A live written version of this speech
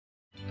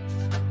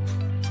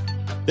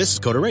This is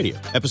Coder Radio,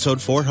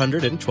 episode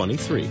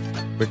 423,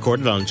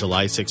 recorded on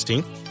July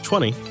 16th,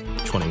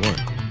 2021.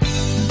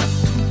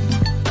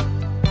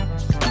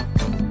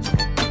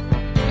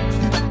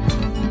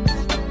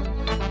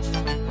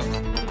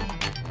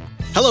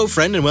 Hello,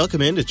 friend, and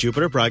welcome into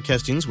Jupiter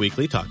Broadcasting's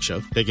weekly talk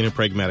show, taking a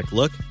pragmatic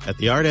look at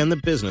the art and the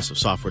business of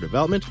software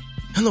development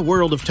and the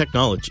world of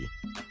technology.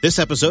 This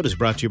episode is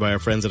brought to you by our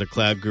friends at A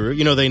Cloud Guru.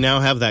 You know, they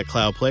now have that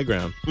cloud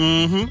playground.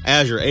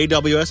 Azure,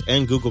 AWS,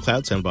 and Google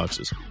Cloud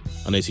Sandboxes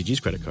on ACG's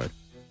credit card,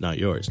 not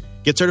yours.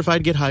 Get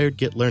certified, get hired,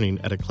 get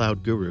learning at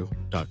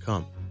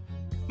acloudguru.com.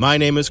 My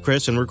name is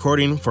Chris, and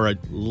recording for a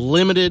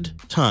limited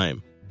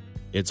time,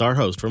 it's our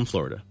host from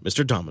Florida,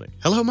 Mr. Dominic.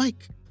 Hello,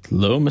 Mike.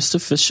 Hello, Mr.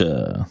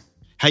 Fisher.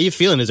 How you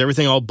feeling? Is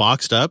everything all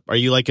boxed up? Are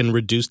you like in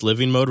reduced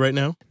living mode right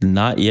now?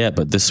 Not yet,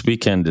 but this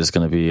weekend is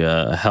going to be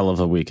a hell of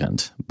a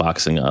weekend.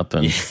 Boxing up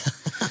and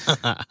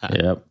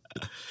yep.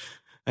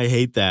 I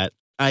hate that.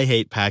 I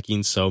hate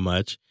packing so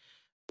much.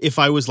 If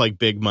I was like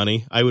big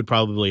money, I would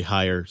probably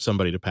hire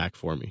somebody to pack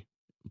for me.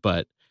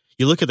 But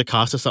you look at the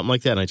cost of something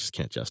like that and I just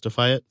can't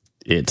justify it.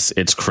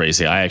 It's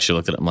crazy. I actually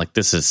looked at it. I'm like,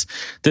 this is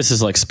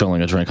like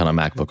spilling a drink on a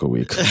MacBook a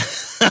week.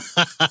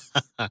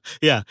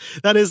 Yeah,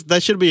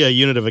 that should be a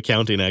unit of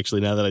accounting,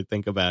 actually, now that I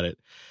think about it.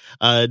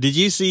 Did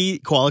you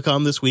see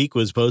Qualcomm this week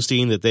was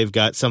posting that they've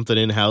got something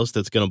in-house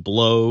that's going to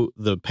blow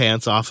the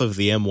pants off of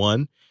the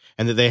M1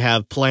 and that they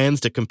have plans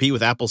to compete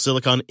with Apple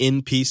Silicon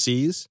in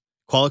PCs?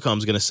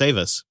 Qualcomm's going to save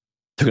us.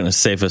 They're going to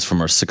save us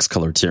from our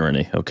six-color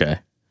tyranny. Okay.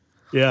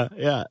 Yeah,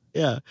 they're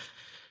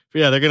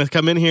going to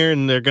come in here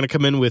and they're going to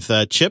come in with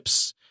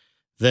chips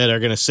that are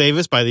going to save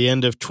us by the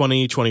end of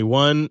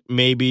 2021,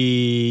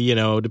 maybe,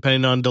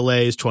 depending on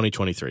delays,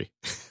 2023.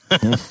 I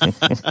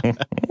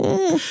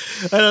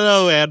don't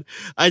know, man.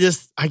 I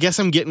guess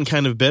I'm getting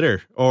kind of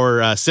bitter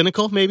or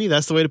cynical, maybe.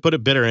 That's the way to put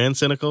it, bitter and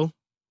cynical.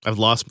 I've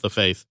lost the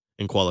faith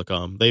in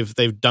Qualcomm.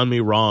 They've done me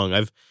wrong.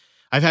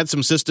 I've had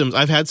some systems,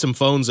 I've had some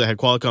phones that had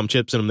Qualcomm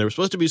chips in them. They were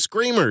supposed to be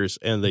screamers,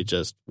 and they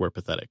just were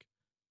pathetic.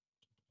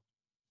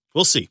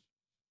 We'll see.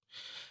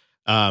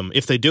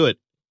 If they do it,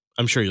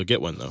 I'm sure you'll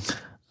get one, though.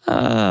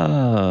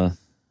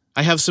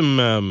 I have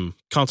some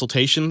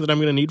consultation that I'm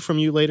going to need from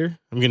you later.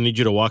 I'm going to need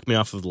you to walk me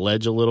off of the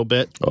ledge a little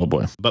bit. Oh,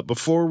 boy. But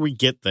before we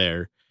get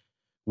there,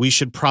 we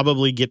should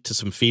probably get to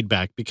some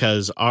feedback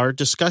because our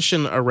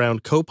discussion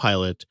around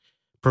Copilot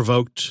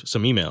provoked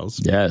some emails.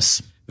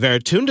 Yes.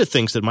 Veratunda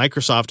thinks that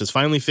Microsoft has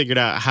finally figured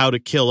out how to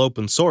kill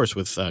open source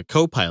with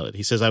Copilot.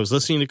 He says, I was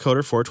listening to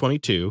Coder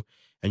 422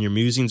 and your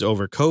musings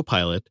over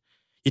Copilot.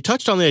 You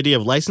touched on the idea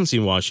of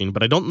licensing washing,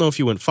 but I don't know if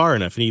you went far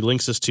enough, and he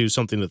links us to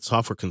something that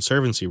Software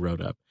Conservancy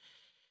wrote up.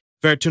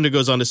 Veratunda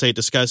goes on to say it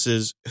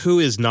discusses who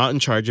is not in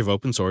charge of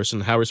open source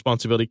and how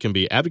responsibility can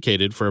be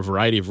abdicated for a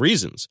variety of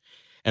reasons,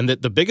 and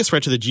that the biggest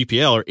threat to the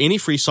GPL or any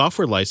free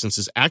software license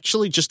is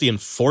actually just the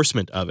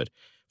enforcement of it.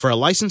 For a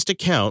license to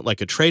count, like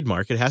a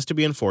trademark, it has to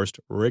be enforced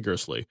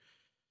rigorously.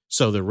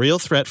 So the real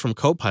threat from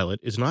Copilot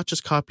is not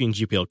just copying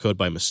GPL code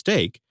by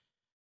mistake,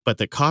 but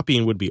that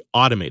copying would be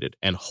automated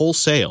and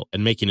wholesale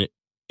and making it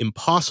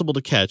impossible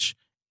to catch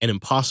and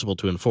impossible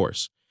to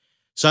enforce.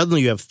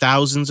 Suddenly you have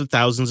thousands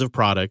of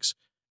products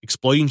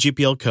exploiting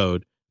GPL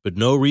code, but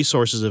no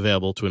resources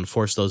available to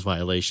enforce those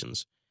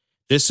violations.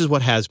 This is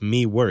what has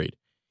me worried.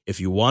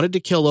 If you wanted to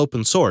kill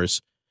open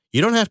source,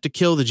 you don't have to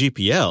kill the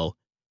GPL,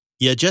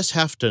 you just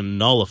have to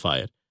nullify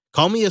it.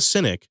 Call me a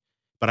cynic,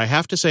 but I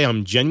have to say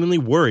I'm genuinely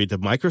worried that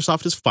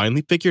Microsoft has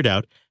finally figured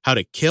out how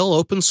to kill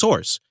open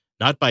source,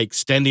 not by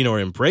extending or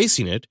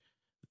embracing it,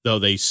 though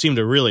they seem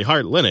to really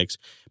heart Linux,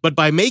 but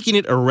by making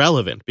it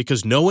irrelevant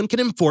because no one can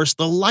enforce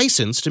the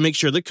license to make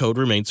sure the code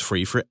remains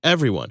free for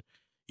everyone.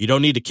 You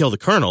don't need to kill the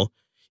kernel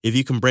if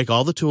you can break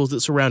all the tools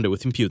that surround it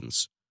with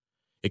impudence.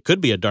 It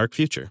could be a dark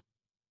future.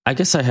 I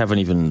guess I have an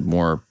even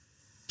more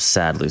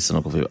sadly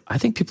cynical view. I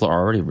think people are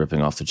already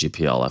ripping off the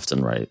GPL left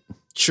and right.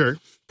 Sure.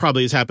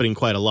 Probably is happening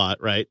quite a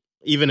lot, right?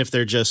 Even if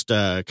they're just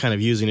kind of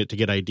using it to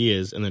get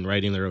ideas and then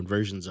writing their own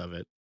versions of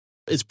it.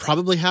 It's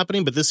probably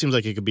happening, but this seems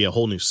like it could be a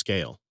whole new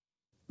scale.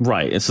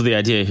 Right. And so the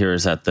idea here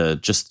is that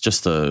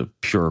just the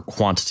pure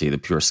quantity, the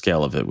pure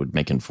scale of it would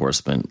make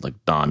enforcement like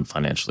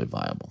non-financially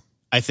viable.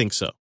 I think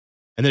so.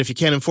 And then if you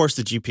can't enforce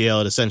the GPL,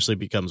 it essentially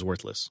becomes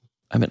worthless.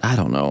 I mean, I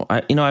don't know.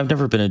 I've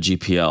never been a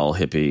GPL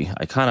hippie.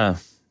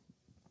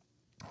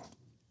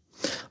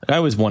 I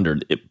always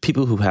wondered,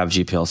 people who have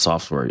GPL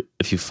software,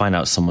 if you find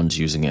out someone's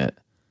using it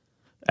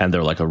and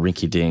they're like a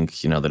rinky-dink,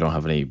 they don't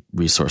have any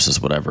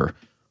resources, whatever,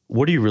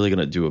 what are you really going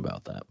to do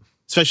about that?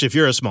 Especially if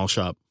you're a small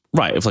shop.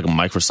 Right. If like a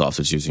Microsoft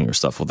is using your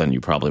stuff, well, then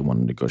you probably want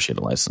to negotiate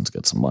a license,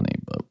 get some money.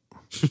 But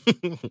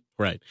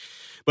right.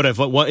 But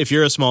if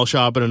you're a small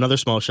shop and another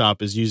small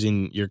shop is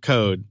using your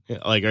code,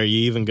 like, are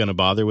you even going to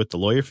bother with the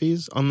lawyer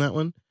fees on that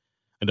one?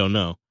 I don't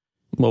know.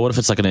 Well, what if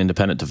it's like an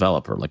independent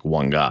developer, like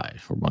one guy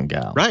or one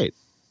gal? Right.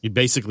 You'd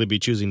basically be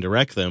choosing to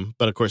wreck them,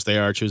 but of course they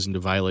are choosing to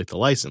violate the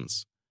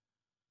license.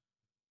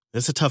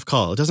 It's a tough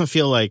call. It doesn't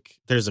feel like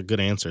there's a good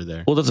answer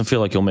there. Well, it doesn't feel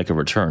like you'll make a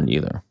return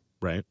either.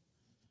 Right.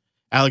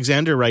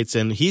 Alexander writes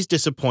in, he's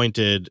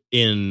disappointed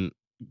in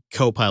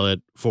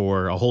Copilot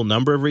for a whole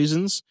number of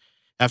reasons.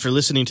 After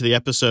listening to the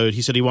episode,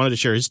 he said he wanted to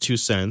share his 2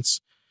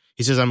 cents.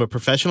 He says, I'm a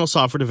professional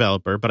software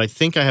developer, but I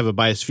think I have a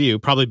biased view,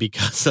 probably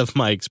because of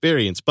my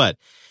experience. But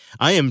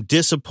I am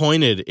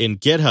disappointed in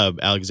GitHub,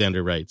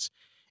 Alexander writes.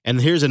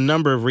 And here's a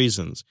number of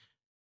reasons.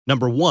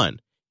 Number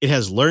 1, it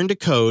has learned to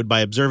code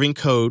by observing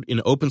code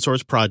in open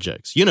source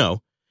projects. You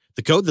know,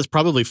 the code that's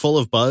probably full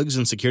of bugs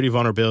and security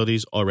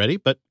vulnerabilities already,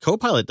 but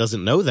Copilot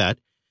doesn't know that.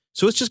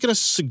 So it's just going to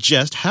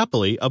suggest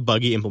happily a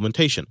buggy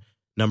implementation.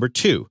 Number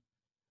 2,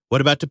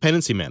 what about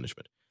dependency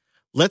management?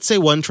 Let's say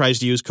one tries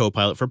to use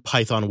Copilot for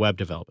Python web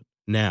development.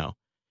 Now,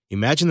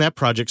 imagine that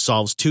project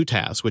solves 2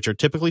 tasks, which are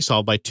typically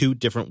solved by 2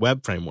 different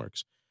web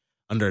frameworks.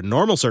 Under a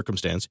normal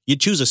circumstance,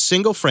 you'd choose a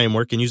single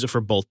framework and use it for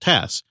both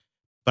tasks.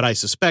 But I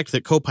suspect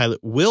that Copilot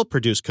will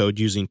produce code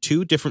using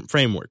 2 different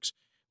frameworks,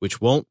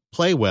 which won't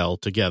play well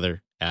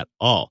together at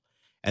all.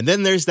 And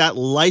then there's that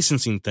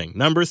licensing thing.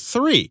 Number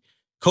 3,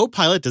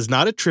 Copilot does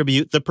not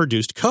attribute the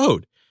produced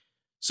code.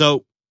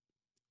 So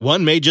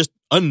one may just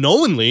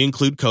unknowingly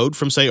include code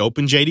from, say,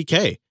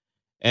 OpenJDK.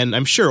 And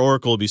I'm sure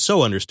Oracle will be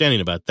so understanding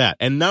about that.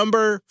 And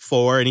number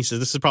 4, and he says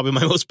this is probably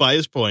my most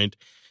biased point,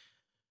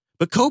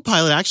 but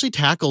Copilot actually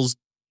tackles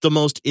the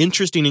most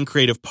interesting and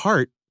creative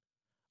part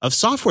of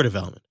software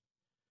development.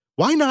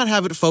 Why not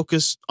have it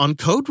focus on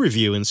code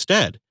review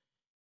instead?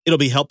 It'll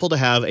be helpful to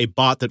have a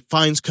bot that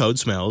finds code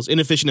smells,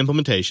 inefficient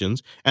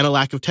implementations, and a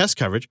lack of test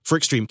coverage for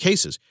extreme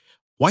cases.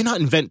 Why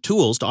not invent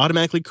tools to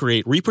automatically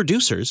create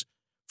reproducers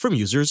from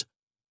users'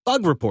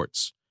 bug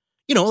reports?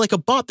 You know, like a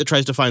bot that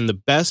tries to find the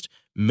best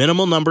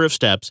minimal number of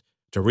steps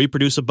to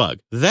reproduce a bug.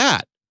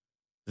 That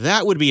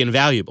would be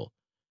invaluable.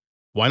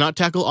 Why not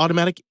tackle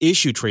automatic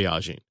issue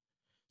triaging?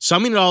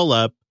 Summing it all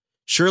up,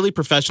 surely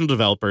professional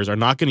developers are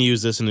not going to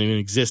use this in an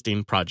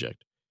existing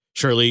project.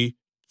 Surely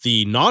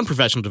the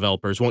non-professional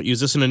developers won't use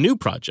this in a new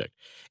project.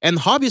 And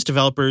the hobbyist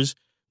developers,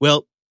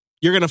 well,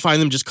 you're going to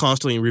find them just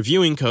constantly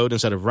reviewing code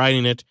instead of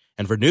writing it.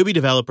 And for newbie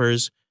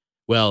developers,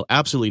 well,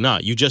 absolutely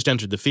not. You just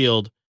entered the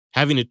field.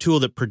 Having a tool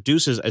that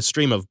produces a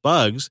stream of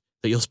bugs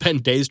that you'll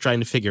spend days trying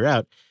to figure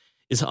out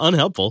is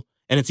unhelpful,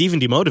 and it's even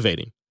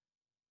demotivating.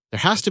 There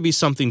has to be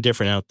something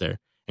different out there,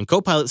 and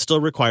Copilot still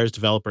requires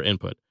developer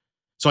input.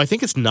 So I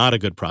think it's not a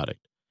good product.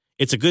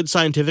 It's a good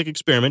scientific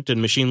experiment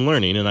in machine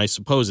learning, and I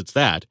suppose it's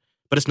that,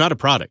 but it's not a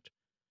product.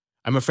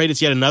 I'm afraid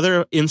it's yet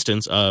another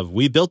instance of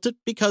we built it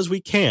because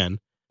we can,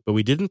 but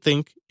we didn't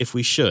think if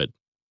we should.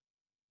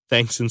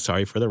 Thanks and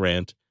sorry for the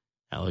rant,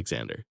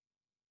 Alexander.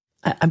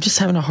 I'm just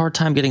having a hard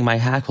time getting my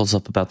hackles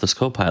up about this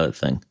Copilot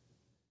thing.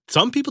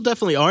 Some people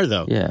definitely are,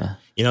 though. Yeah.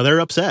 You know, they're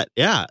upset.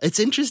 Yeah, it's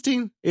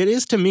interesting. It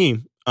is to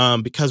me,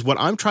 because what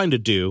I'm trying to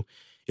do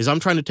is I'm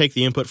trying to take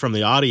the input from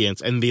the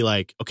audience and be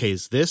like, okay,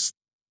 is this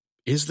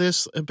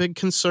a big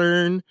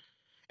concern?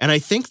 And I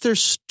think they're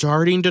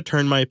starting to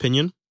turn my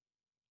opinion,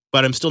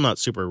 but I'm still not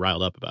super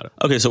riled up about it.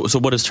 Okay, so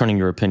what is turning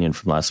your opinion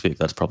from last week?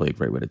 That's probably a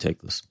great way to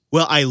take this.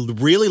 Well, I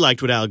really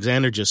liked what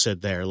Alexander just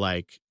said there.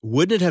 Like,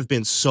 wouldn't it have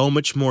been so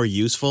much more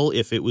useful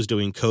if it was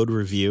doing code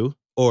review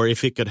or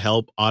if it could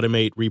help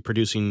automate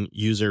reproducing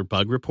user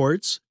bug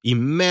reports?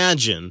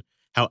 Imagine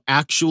how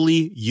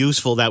actually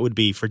useful that would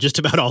be for just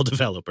about all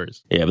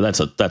developers. Yeah,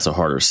 but that's a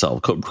harder sell.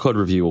 Code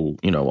review,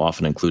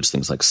 often includes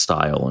things like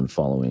style and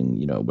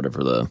following,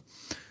 whatever the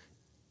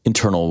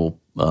internal,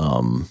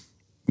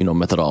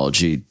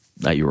 methodology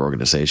at your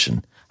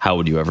organization. How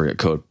would you ever get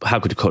code? How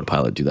could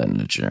Copilot do that in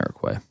a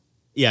generic way?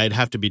 Yeah, it'd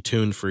have to be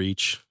tuned for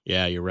each.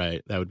 Yeah, you're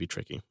right. That would be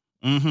tricky.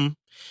 Mm-hmm.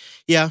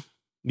 Yeah.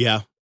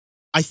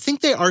 I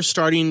think they are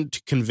starting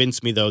to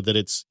convince me, though, that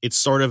it's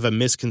sort of a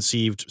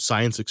misconceived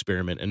science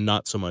experiment and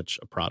not so much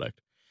a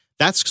product.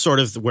 That's sort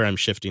of where I'm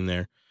shifting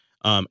there.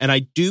 And I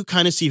do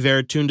kind of see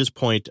Veritund's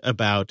point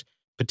about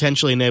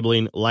potentially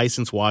enabling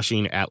license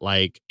washing at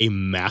like a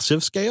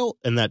massive scale.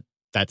 And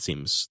that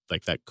seems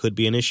like that could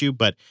be an issue.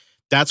 But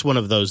that's one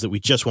of those that we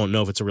just won't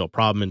know if it's a real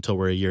problem until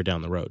we're a year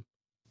down the road.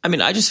 I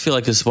mean, I just feel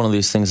like this is one of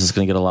these things that's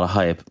going to get a lot of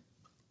hype,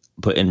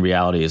 but in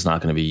reality is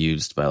not going to be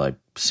used by like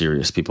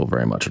serious people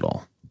very much at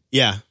all.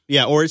 Yeah.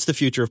 Or it's the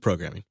future of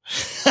programming.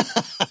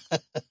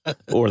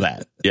 Or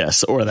that.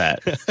 Yes, or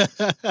that.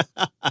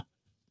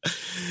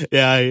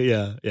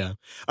 Yeah.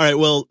 All right.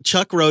 Well,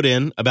 Chuck wrote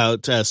in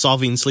about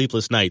solving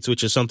sleepless nights,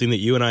 which is something that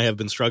you and I have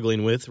been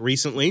struggling with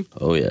recently.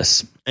 Oh,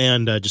 yes.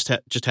 And just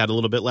had a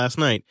little bit last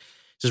night.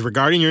 It says,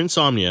 regarding your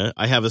insomnia,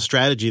 I have a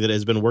strategy that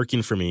has been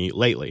working for me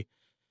lately.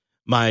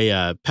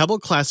 My Pebble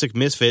Classic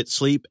Misfit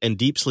sleep and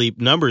deep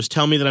sleep numbers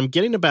tell me that I'm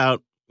getting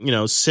about,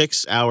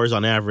 6 hours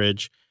on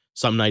average.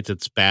 Some nights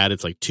it's bad.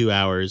 It's like 2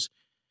 hours.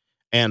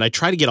 And I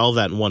try to get all of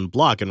that in one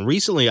block. And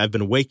recently I've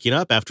been waking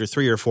up after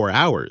 3 or 4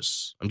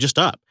 hours. I'm just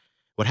up.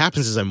 What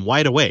happens is I'm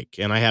wide awake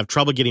and I have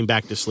trouble getting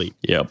back to sleep.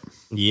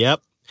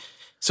 Yep.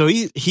 So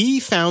he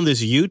found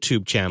this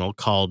YouTube channel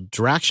called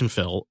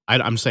Dractionphil.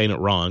 I'm saying it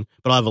wrong,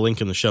 but I'll have a link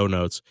in the show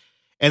notes.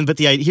 But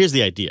here's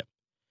the idea.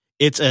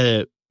 It's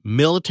a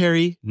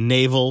military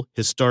naval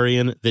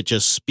historian that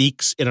just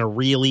speaks in a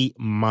really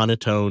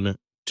monotone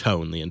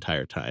tone the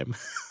entire time.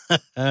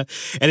 And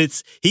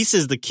he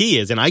says the key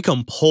is, and I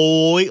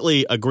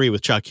completely agree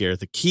with Chuck here,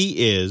 the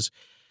key is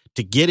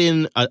to get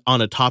in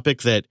on a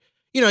topic that,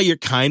 you're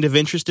kind of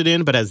interested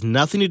in, but has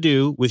nothing to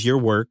do with your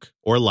work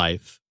or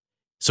life.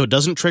 So it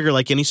doesn't trigger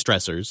like any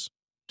stressors,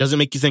 doesn't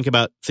make you think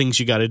about things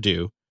you got to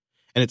do.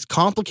 And it's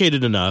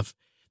complicated enough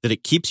that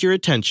it keeps your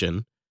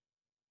attention,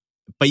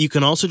 but you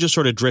can also just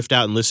sort of drift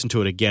out and listen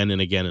to it again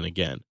and again and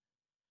again.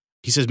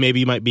 He says maybe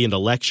you might be into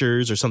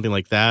lectures or something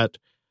like that.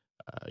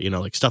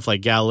 Like stuff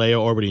like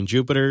Galileo orbiting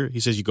Jupiter. He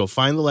says you go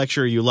find the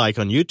lecture you like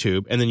on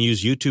YouTube and then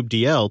use YouTube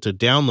DL to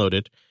download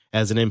it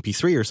as an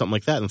MP3 or something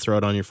like that and throw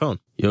it on your phone.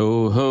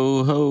 Yo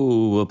ho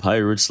ho, a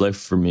pirate's life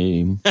for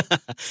me.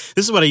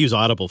 This is what I use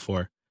Audible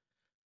for.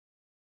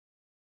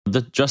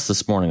 Just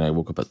this morning, I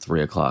woke up at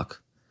 3:00,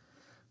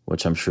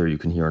 which I'm sure you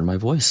can hear in my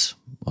voice,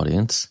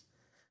 audience.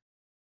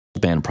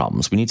 Band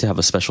problems. We need to have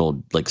a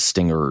special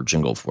stinger or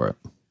jingle for it.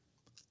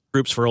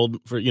 Groups for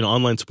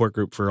online support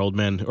group for old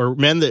men or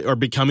men that are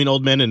becoming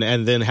old men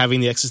and then having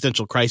the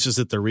existential crisis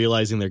that they're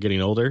realizing they're getting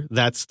older.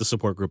 That's the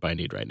support group I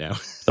need right now.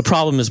 The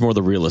problem is more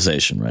the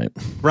realization, right?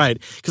 Right.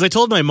 Because I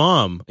told my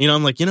mom,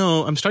 I'm like,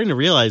 I'm starting to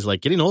realize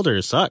getting older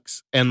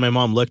sucks. And my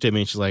mom looked at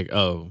me and she's like,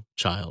 oh,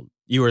 child,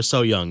 you are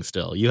so young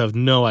still. You have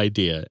no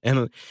idea.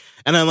 And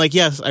I'm like,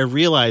 yes, I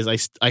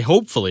realize I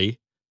hopefully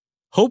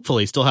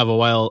still have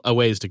a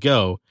ways to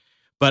go.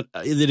 But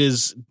it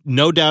is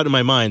no doubt in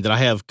my mind that I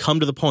have come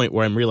to the point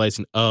where I'm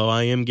realizing,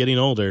 I am getting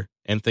older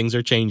and things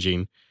are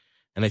changing.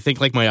 And I think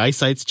my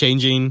eyesight's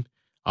changing.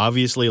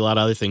 Obviously, a lot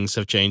of other things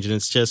have changed. And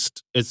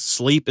it's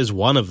sleep is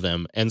one of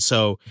them. And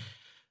so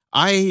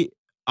I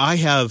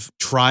have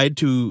tried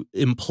to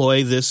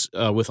employ this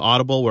with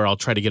Audible, where I'll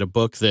try to get a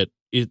book that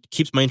it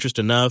keeps my interest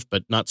enough,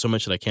 but not so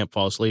much that I can't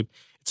fall asleep.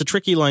 It's a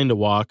tricky line to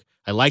walk.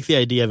 I like the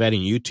idea of adding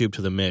YouTube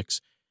to the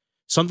mix.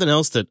 Something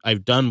else that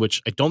I've done,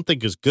 which I don't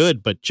think is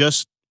good, but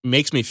just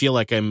makes me feel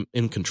like I'm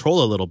in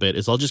control a little bit,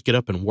 is I'll just get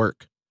up and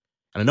work.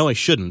 And I know I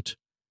shouldn't,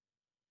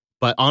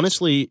 but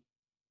honestly,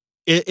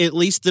 at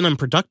least then I'm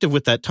productive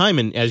with that time.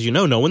 And as you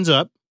know, no one's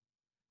up,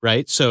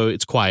 right? So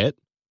it's quiet.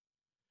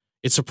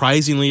 It's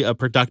surprisingly a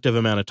productive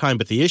amount of time.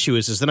 But the issue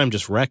is that I'm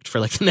just wrecked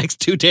for the next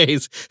 2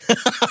 days.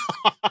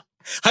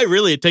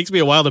 It takes me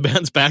a while to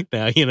bounce back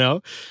now,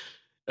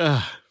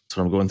 That's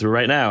what I'm going through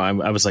right now.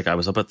 I was up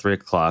at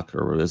 3:00,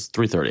 or it was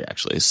 3:30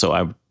 actually. So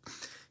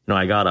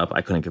I got up.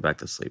 I couldn't get back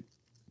to sleep,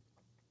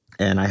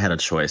 and I had a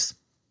choice.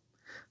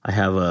 I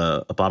have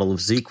a bottle of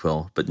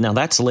ZzzQuil, but now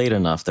that's late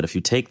enough that if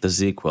you take the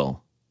ZzzQuil,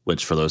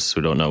 which for those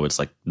who don't know, it's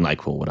like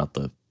NyQuil without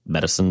the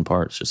medicine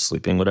part, it's just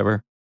sleeping,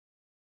 whatever.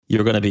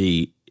 You're going to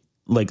be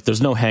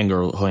there's no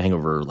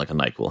hangover like a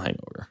NyQuil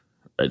hangover.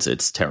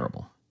 It's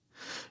terrible.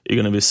 You're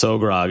going to be so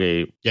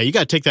groggy. Yeah, you got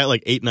to take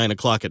that 8, 9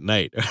 o'clock at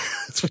night.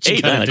 That's what you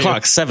 8, 9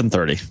 o'clock,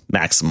 7:30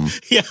 maximum.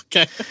 Yeah,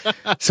 okay.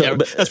 So yeah,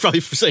 that's probably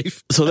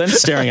safe. So then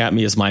staring at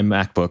me is my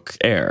MacBook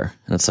Air.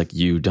 And it's like,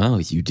 you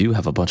do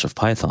have a bunch of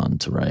Python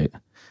to write.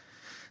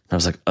 And I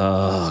was like,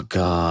 oh,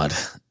 God.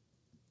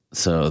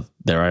 So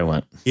there I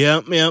went.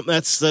 Yeah,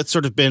 that's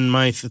sort of been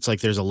it's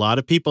there's a lot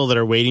of people that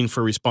are waiting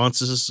for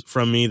responses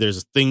from me.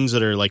 There's things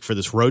that are for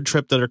this road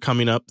trip that are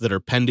coming up that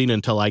are pending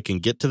until I can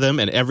get to them.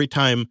 And every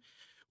time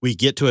we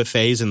get to a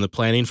phase in the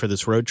planning for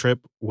this road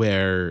trip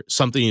where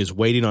something is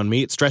waiting on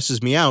me, it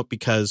stresses me out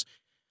because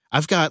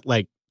I've got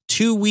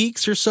 2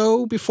 weeks or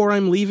so before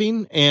I'm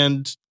leaving,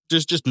 and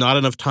there's just not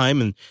enough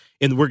time. And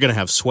we're going to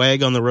have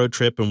swag on the road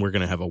trip, and we're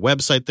going to have a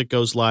website that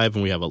goes live,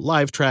 and we have a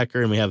live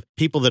tracker, and we have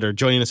people that are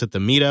joining us at the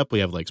meetup.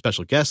 We have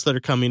special guests that are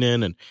coming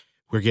in, and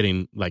we're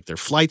getting their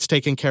flights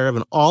taken care of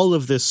and all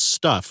of this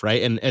stuff,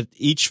 right? And at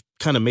each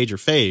kind of major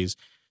phase,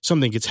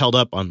 something gets held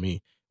up on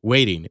me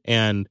waiting,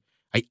 and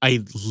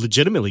I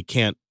legitimately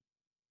can't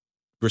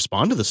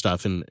respond to the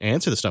stuff and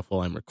answer the stuff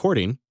while I'm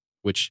recording,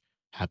 which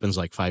happens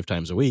 5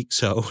 times a week.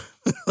 So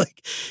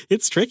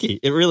it's tricky.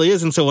 It really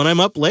is. And so when I'm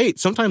up late,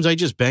 sometimes I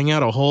just bang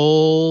out a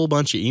whole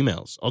bunch of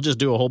emails. I'll just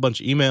do a whole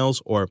bunch of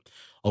emails, or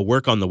I'll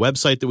work on the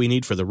website that we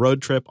need for the road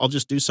trip. I'll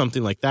just do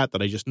something like that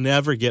I just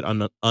never get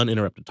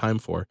uninterrupted time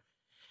for. And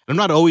I'm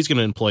not always going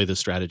to employ this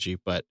strategy,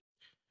 but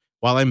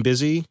while I'm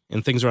busy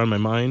and things are on my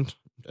mind,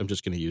 I'm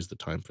just going to use the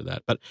time for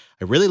that. But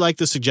I really like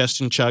the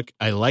suggestion, Chuck.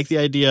 I like the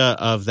idea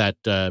of that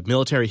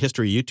military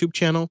history YouTube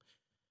channel.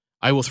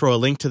 I will throw a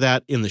link to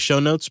that in the show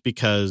notes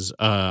because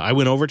I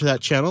went over to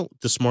that channel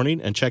this morning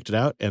and checked it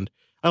out, and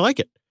I like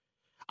it.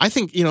 I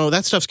think,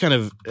 that stuff's kind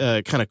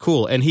of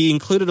cool. And he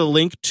included a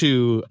link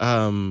to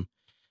a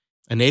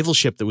naval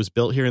ship that was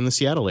built here in the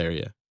Seattle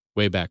area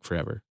way back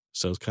forever.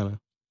 So it's kind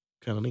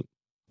of neat.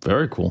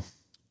 Very cool.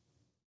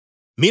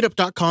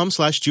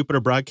 Meetup.com/Jupiter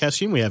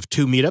Broadcasting. We have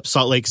 2 meetups,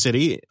 Salt Lake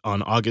City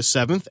on August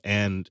 7th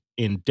and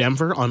in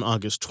Denver on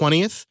August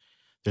 20th.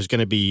 There's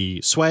going to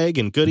be swag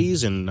and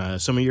goodies, and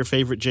some of your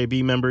favorite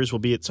JB members will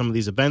be at some of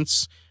these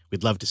events.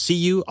 We'd love to see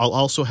you. I'll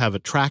also have a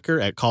tracker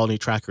at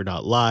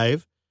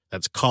colonytracker.live.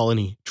 That's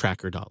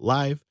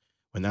colonytracker.live.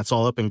 When that's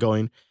all up and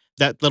going,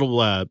 that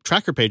little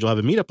tracker page will have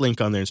a meetup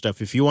link on there and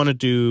stuff. If you want to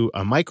do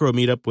a micro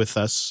meetup with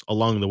us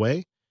along the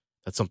way,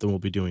 that's something we'll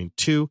be doing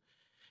too.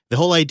 The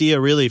whole idea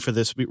really for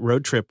this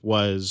road trip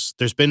was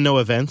there's been no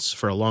events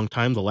for a long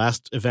time. The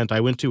last event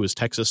I went to was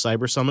Texas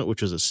Cyber Summit,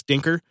 which was a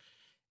stinker.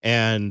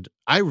 And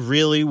I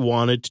really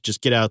wanted to just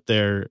get out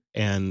there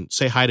and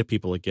say hi to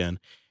people again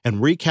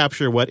and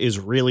recapture what is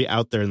really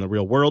out there in the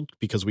real world,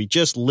 because we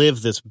just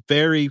live this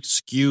very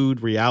skewed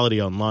reality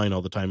online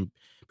all the time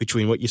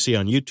between what you see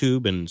on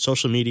YouTube and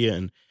social media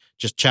and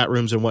just chat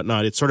rooms and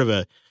whatnot. It's sort of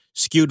a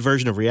skewed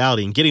version of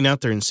reality, and getting out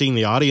there and seeing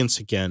the audience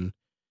again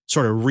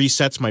sort of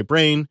resets my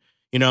brain,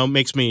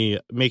 makes me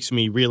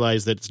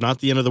realize that it's not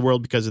the end of the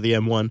world because of the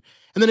M1.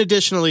 And then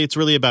additionally, it's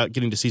really about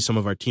getting to see some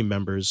of our team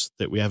members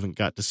that we haven't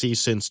got to see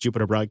since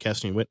Jupiter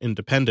Broadcasting went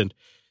independent.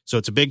 So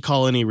it's a big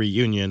colony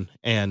reunion,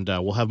 and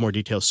we'll have more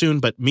details soon.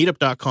 But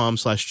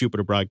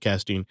meetup.com/Jupiter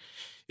Broadcasting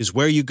is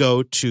where you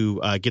go to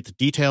get the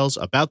details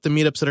about the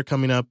meetups that are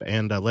coming up,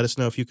 and let us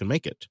know if you can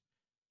make it.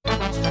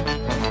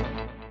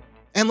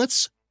 And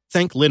let's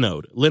thank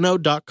Linode,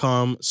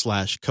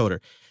 linode.com/coder.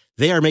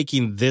 They are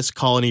making this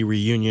colony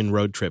reunion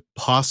road trip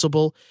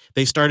possible.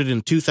 They started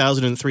in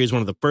 2003 as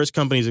one of the first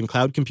companies in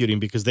cloud computing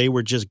because they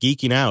were just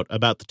geeking out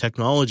about the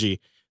technology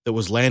that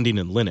was landing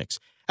in Linux.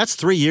 That's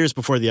 3 years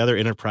before the other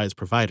enterprise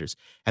providers.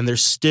 And they're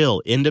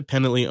still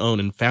independently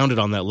owned and founded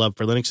on that love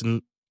for Linux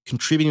and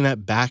contributing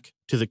that back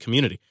to the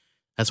community.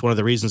 That's one of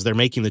the reasons they're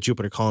making the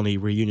Jupiter Colony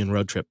reunion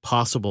road trip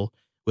possible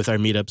with our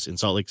meetups in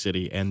Salt Lake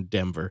City and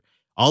Denver.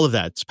 All of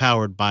that's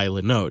powered by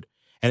Linode.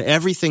 And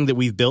everything that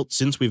we've built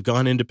since we've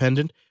gone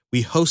independent,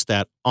 we host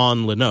that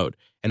on Linode.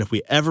 And if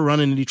we ever run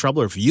into any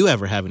trouble, or if you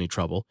ever have any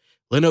trouble,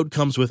 Linode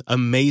comes with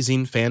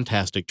amazing,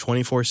 fantastic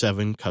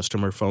 24/7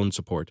 customer phone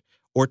support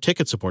or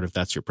ticket support if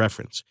that's your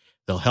preference.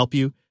 They'll help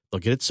you. They'll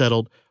get it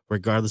settled,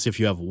 regardless if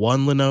you have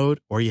one Linode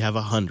or you have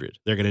 100.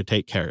 They're going to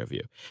take care of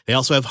you. They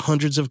also have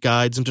hundreds of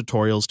guides and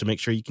tutorials to make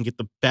sure you can get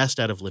the best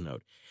out of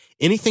Linode.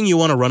 Anything you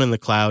want to run in the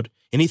cloud,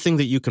 anything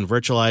that you can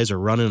virtualize or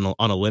run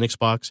on a Linux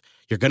box,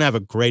 you're going to have a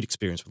great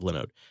experience with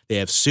Linode. They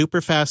have super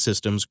fast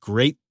systems,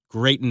 great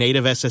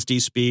native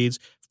SSD speeds,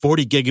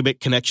 40 gigabit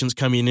connections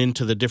coming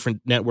into the different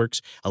networks,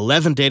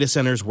 11 data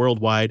centers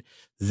worldwide.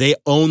 They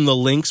own the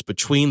links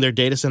between their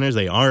data centers.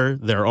 They are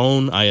their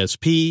own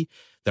ISP.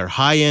 Their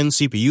high-end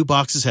CPU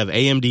boxes have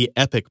AMD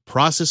EPYC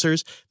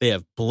processors. They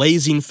have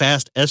blazing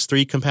fast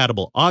S3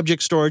 compatible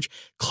object storage,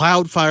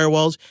 cloud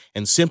firewalls,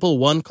 and simple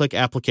one-click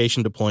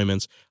application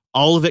deployments.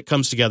 All of it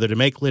comes together to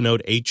make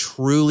Linode a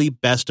truly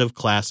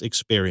best-of-class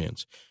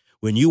experience.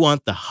 When you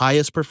want the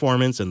highest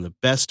performance and the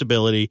best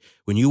stability,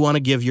 when you want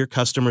to give your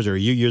customers or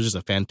your users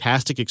a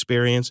fantastic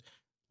experience,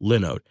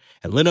 Linode.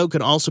 And Linode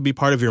can also be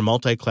part of your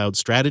multi-cloud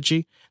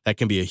strategy. That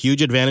can be a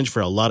huge advantage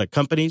for a lot of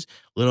companies.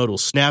 Linode will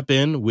snap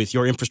in with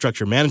your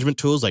infrastructure management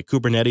tools like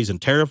Kubernetes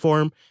and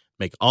Terraform,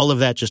 make all of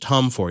that just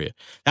hum for you.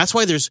 That's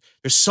why there's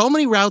so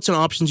many routes and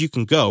options you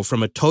can go,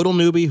 from a total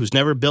newbie who's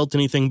never built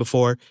anything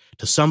before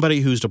to somebody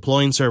who's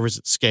deploying servers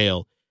at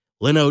scale.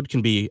 Linode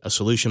can be a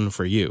solution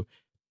for you.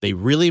 They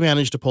really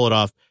managed to pull it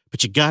off,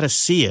 but you got to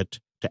see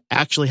it to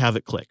actually have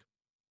it click.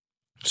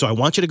 So I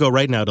want you to go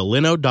right now to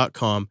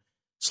linode.com/coder.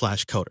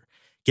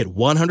 Get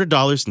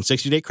 $100 in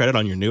 60-day credit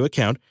on your new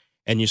account,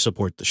 and you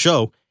support the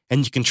show,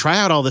 and you can try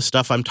out all this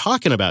stuff I'm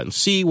talking about and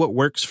see what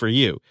works for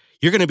you.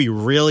 You're going to be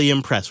really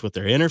impressed with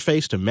their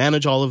interface to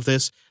manage all of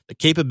this, the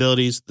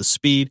capabilities, the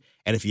speed,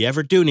 and if you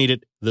ever do need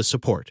it, the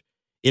support.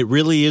 It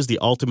really is the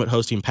ultimate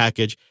hosting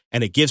package,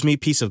 and it gives me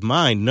peace of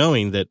mind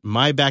knowing that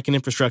my backend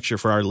infrastructure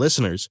for our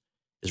listeners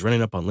is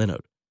running up on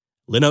Linode.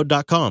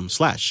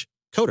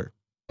 Linode.com/coder.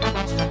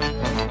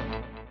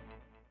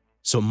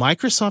 So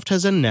Microsoft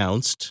has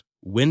announced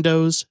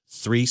Windows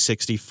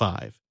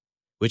 365,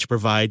 which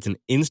provides an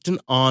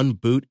instant-on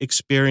boot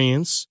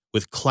experience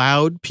with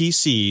cloud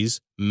PCs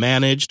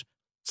managed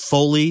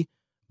fully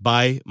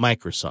by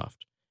Microsoft.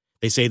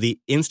 They say the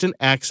instant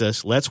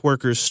access lets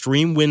workers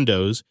stream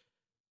Windows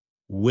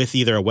with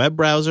either a web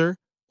browser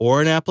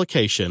or an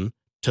application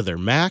to their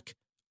Mac,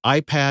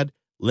 iPad,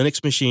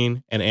 Linux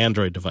machine, and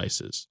Android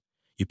devices.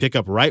 You pick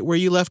up right where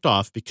you left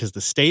off because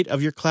the state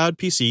of your cloud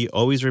PC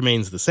always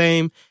remains the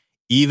same,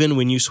 even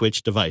when you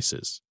switch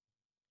devices.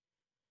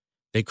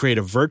 They create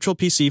a virtual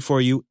PC for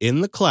you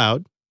in the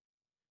cloud.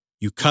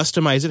 You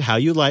customize it how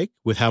you like,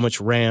 with how much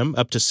RAM,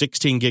 up to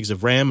 16 gigs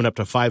of RAM and up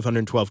to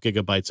 512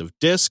 gigabytes of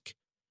disk.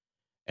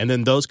 And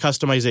then those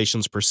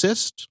customizations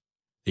persist.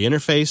 The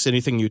interface,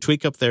 anything you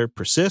tweak up there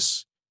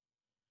persists.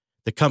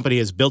 The company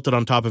has built it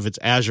on top of its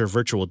Azure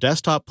Virtual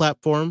Desktop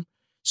platform,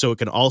 so it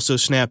can also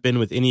snap in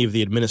with any of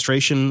the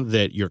administration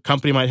that your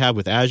company might have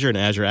with Azure and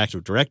Azure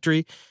Active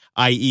Directory,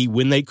 i.e.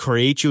 when they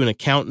create you an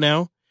account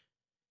now,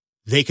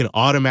 they can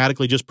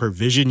automatically just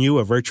provision you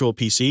a virtual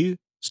PC,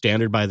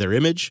 standard by their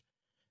image.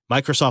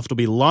 Microsoft will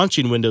be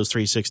launching Windows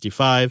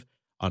 365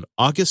 on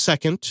August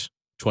 2nd,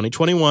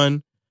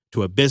 2021,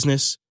 to a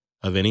business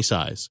of any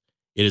size.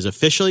 It is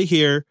officially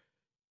here,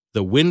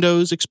 the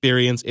Windows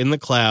experience in the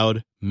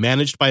cloud,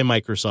 managed by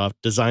Microsoft,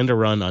 designed to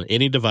run on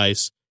any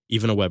device,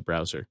 even a web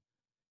browser.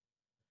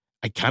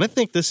 I kind of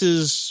think this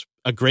is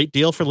a great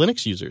deal for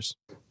Linux users.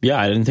 Yeah,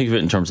 I didn't think of it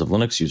in terms of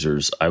Linux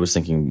users. I was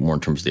thinking more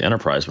in terms of the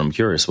enterprise, but I'm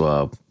curious,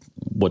 well,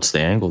 What's the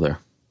angle there?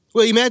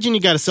 Well, imagine you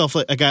got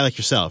a guy like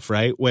yourself,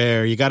 right?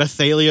 Where you got a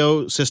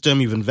Thelio system,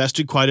 you've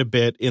invested quite a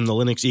bit in the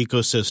Linux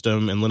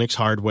ecosystem and Linux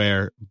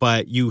hardware,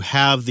 but you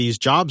have these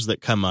jobs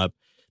that come up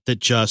that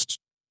just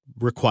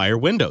require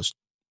Windows.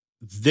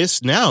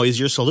 This now is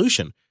your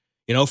solution.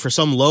 For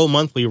some low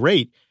monthly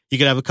rate, you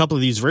could have a couple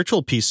of these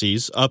virtual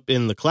PCs up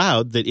in the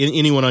cloud that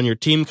anyone on your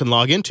team can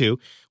log into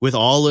with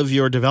all of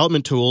your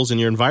development tools and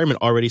your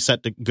environment already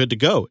set to good to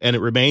go. And it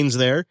remains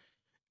there,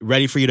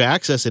 ready for you to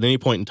access at any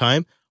point in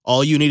time.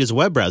 All you need is a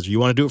web browser. You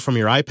want to do it from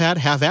your iPad?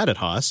 Have at it,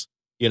 Haas.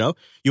 You want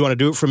to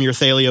do it from your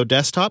Thelio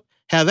desktop?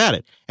 Have at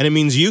it. And it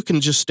means you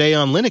can just stay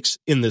on Linux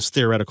in this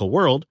theoretical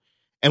world.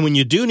 And when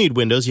you do need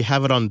Windows, you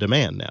have it on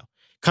demand now.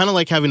 Kind of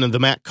like having the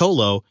Mac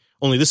Colo,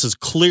 only this is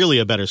clearly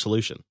a better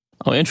solution.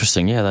 Oh,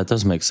 interesting. Yeah, that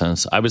does make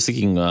sense. I was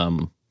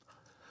thinking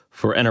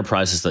for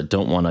enterprises that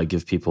don't want to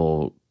give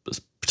people,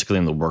 particularly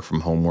in the work from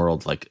home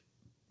world, like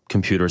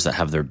computers that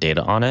have their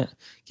data on it,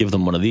 give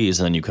them one of these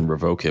and then you can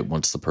revoke it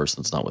once the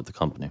person's not with the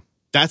company.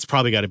 That's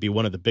probably got to be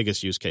one of the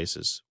biggest use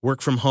cases.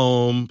 Work from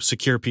home,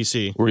 secure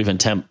PC. Or even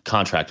temp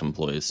contract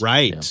employees.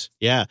 Right.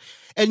 Yeah.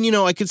 And,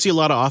 I could see a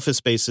lot of office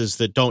spaces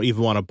that don't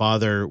even want to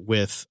bother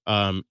with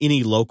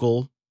any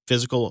local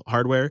physical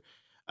hardware.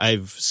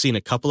 I've seen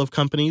a couple of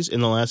companies in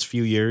the last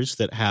few years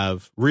that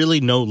have really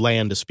no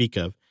LAN to speak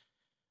of.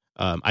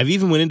 I've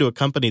even went into a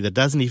company that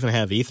doesn't even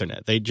have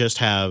Ethernet. They just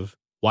have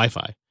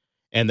Wi-Fi.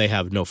 And they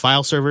have no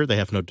file server. They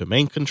have no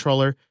domain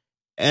controller.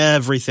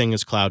 Everything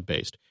is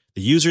cloud-based.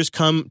 The users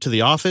come to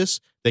the office,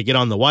 they get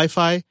on the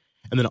Wi-Fi,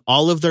 and then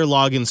all of their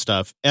login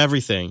stuff,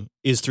 everything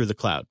is through the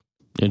cloud.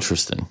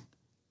 Interesting.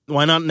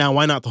 Why not now?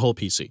 Why not the whole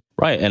PC?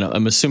 Right. And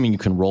I'm assuming you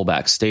can roll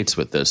back states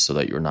with this so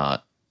that you're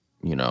not,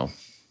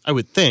 I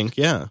would think,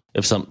 yeah.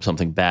 If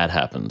something bad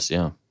happens,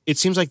 yeah. It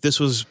seems like this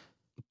was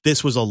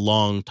a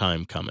long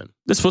time coming.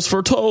 This was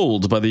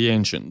foretold by the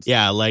ancients.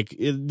 Yeah,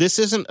 this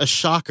isn't a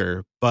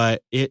shocker,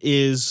 but it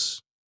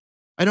is...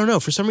 I don't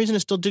know. For some reason, it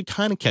still did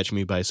kind of catch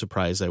me by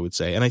surprise, I would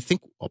say. And I think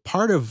a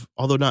part of,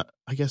 although not,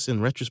 I guess in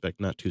retrospect,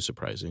 not too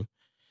surprising,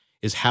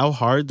 is how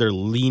hard they're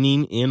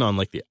leaning in on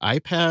the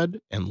iPad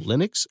and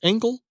Linux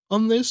angle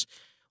on this.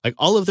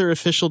 All of their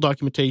official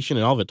documentation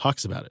and all of it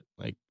talks about it.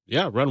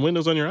 Run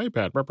Windows on your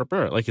iPad. Brr, brr,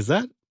 brr. Is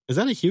that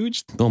a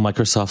huge? Well,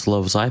 Microsoft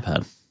loves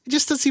iPad.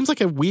 That seems like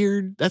a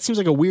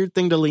weird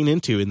thing to lean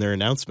into in their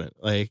announcement.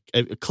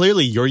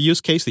 Clearly your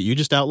use case that you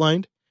just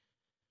outlined,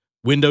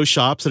 Windows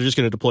shops that are just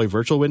going to deploy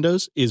virtual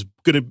Windows, is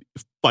going to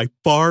by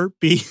far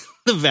be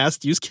the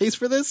vast use case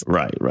for this.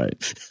 Right.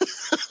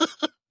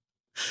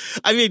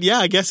 I mean, yeah,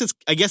 I guess it's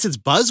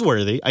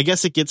buzzworthy. I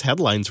guess it gets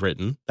headlines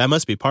written. That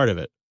must be part of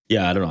it.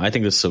 Yeah, I don't know. I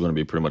think this is still going to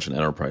be pretty much an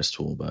enterprise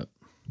tool, but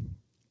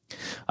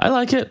I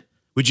like it.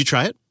 Would you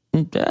try it?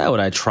 Yeah,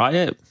 would I try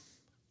it?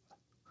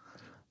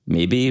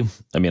 Maybe.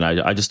 I mean,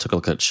 I just took a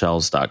look at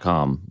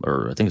shells.com,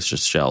 or I think it's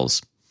just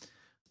Shells.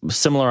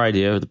 Similar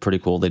idea. They're pretty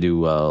cool. They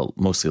do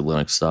mostly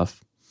Linux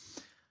stuff.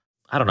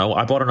 I don't know.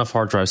 I bought enough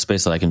hard drive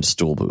space that I can just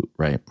dual boot,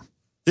 right?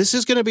 This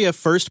is going to be a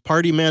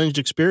first-party managed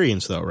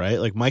experience, though, right?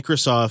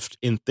 Microsoft,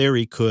 in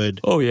theory, could...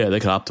 Oh, yeah,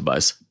 they can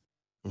optimize.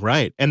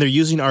 Right. And they're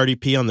using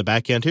RDP on the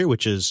back end here,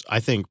 which is,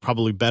 I think,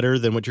 probably better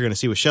than what you're going to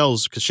see with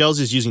Shells, because Shells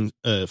is using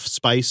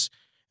Spice,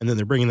 and then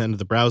they're bringing that into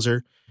the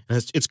browser.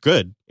 And it's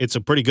good. It's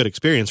a pretty good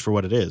experience for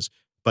what it is,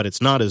 but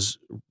it's not as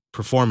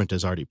performant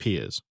as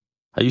RDP is.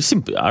 You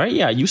seem all right.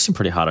 Yeah, you seem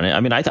pretty hot on it.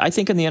 I mean, I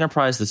think in the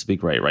enterprise this would be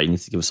great, right? You need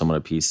to give someone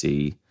a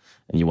PC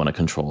and you want to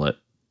control it.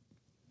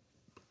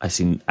 I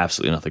see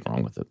absolutely nothing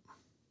wrong with it.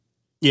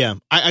 Yeah,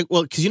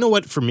 well, because you know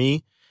what? For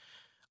me,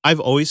 I've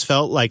always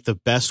felt like the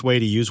best way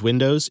to use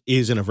Windows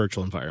is in a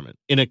virtual environment,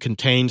 in a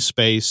contained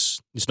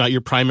space. It's not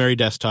your primary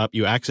desktop.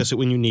 You access it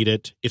when you need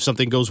it. If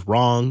something goes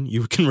wrong,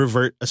 you can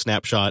revert a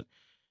snapshot.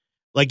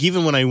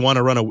 Even when I want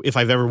to if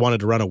I've ever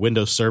wanted to run a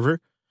Windows server,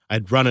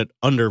 I'd run it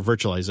under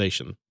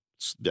virtualization.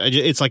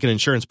 It's like an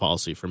insurance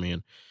policy for me,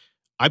 and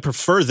I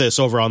prefer this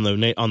over on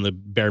the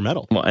bare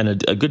metal. Well,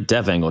 and a good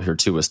dev angle here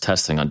too is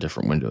testing on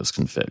different Windows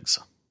configs.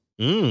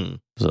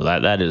 So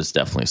that is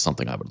definitely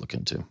something I would look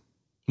into.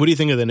 What do you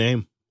think of the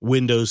name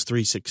Windows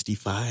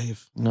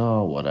 365?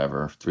 No,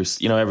 whatever.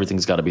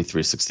 Everything's got to be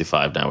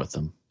 365 now with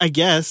them. I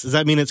guess. Does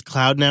that mean it's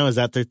cloud now? Is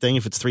that their thing?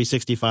 If it's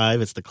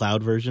 365, it's the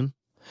cloud version.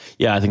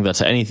 Yeah, I think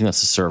that's anything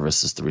that's a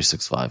service is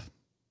 365.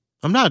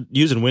 I'm not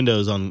using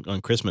Windows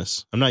on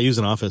Christmas. I'm not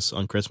using Office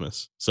on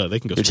Christmas, so they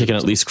can go. You're taking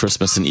at least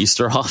Christmas and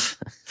Easter off.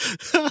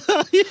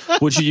 Yeah.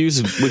 Would you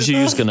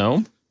use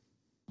GNOME?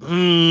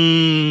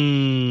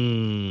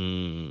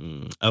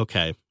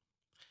 Okay.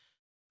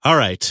 All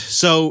right.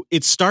 So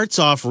it starts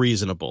off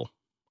reasonable.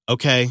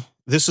 Okay,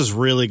 this has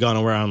really gone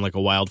around like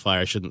a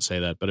wildfire. I shouldn't say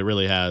that, but it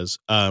really has.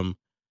 A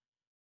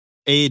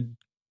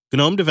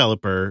GNOME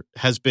developer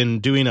has been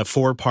doing a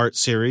 4-part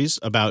series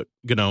about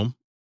GNOME.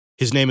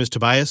 His name is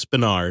Tobias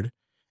Bernard,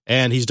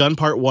 and he's done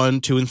part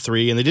 1, 2, and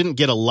 3, and they didn't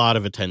get a lot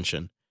of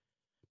attention.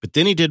 But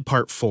then he did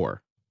part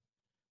 4,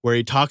 where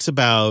he talks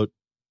about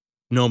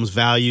GNOME's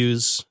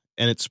values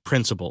and its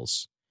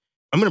principles.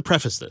 I'm going to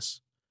preface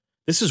this.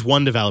 This is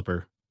one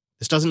developer.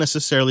 This doesn't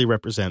necessarily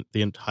represent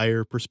the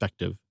entire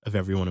perspective of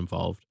everyone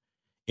involved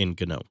in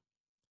GNOME.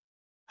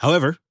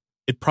 However,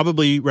 it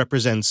probably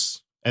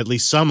represents at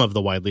least some of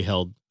the widely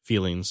held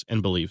feelings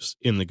and beliefs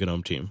in the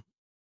GNOME team.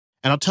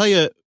 And I'll tell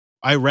you,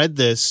 I read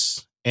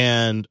this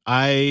and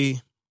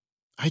I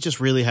just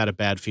really had a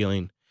bad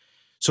feeling.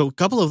 So a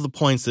couple of the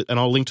points that, and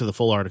I'll link to the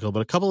full article,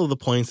 but a couple of the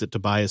points that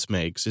Tobias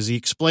makes is he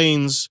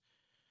explains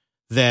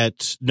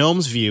that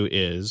GNOME's view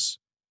is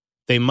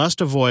they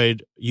must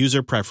avoid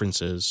user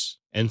preferences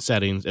and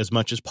settings as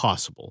much as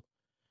possible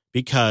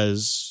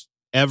because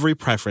every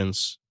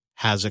preference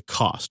has a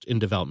cost in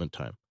development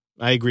time.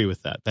 I agree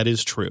with that. That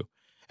is true.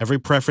 Every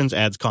preference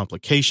adds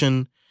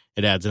complication.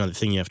 It adds another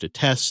thing you have to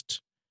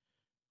test.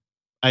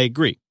 I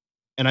agree.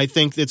 And I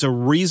think it's a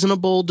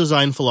reasonable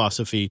design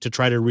philosophy to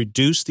try to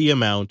reduce the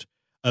amount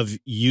of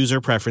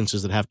user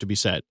preferences that have to be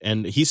set.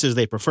 And he says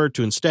they prefer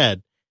to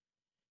instead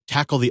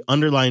tackle the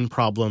underlying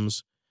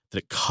problems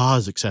that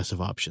cause excessive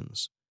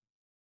options.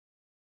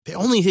 The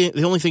only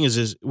thing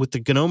is with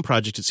the GNOME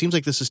project, it seems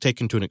like this is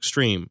taken to an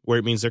extreme where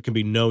it means there can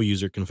be no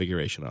user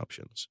configuration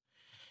options.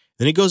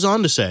 Then he goes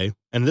on to say,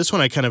 and this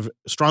one I kind of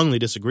strongly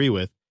disagree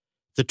with,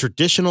 the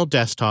traditional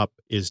desktop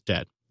is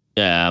dead.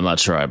 Yeah, I'm not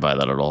sure I buy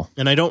that at all.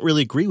 And I don't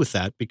really agree with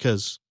that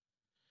because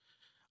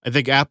I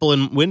think Apple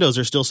and Windows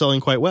are still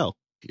selling quite well.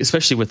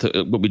 Especially with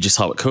what we just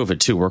saw with COVID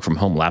too, work from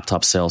home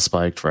laptop sales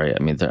spiked, right?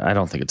 I mean, I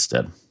don't think it's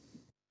dead.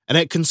 And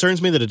it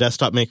concerns me that a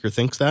desktop maker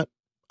thinks that.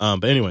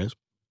 But anyways,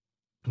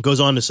 it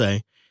goes on to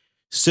say,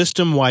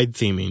 system-wide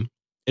theming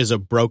is a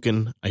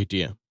broken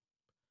idea.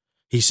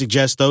 He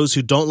suggests those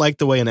who don't like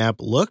the way an app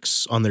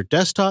looks on their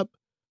desktop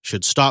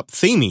should stop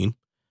theming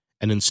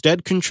and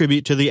instead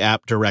contribute to the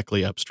app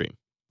directly upstream.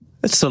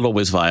 It's not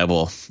always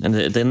viable. And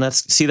then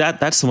that's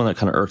the one that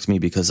kind of irked me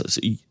because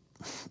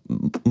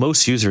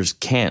most users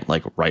can't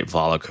like write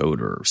Vala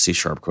code or C#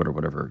 code or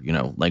whatever,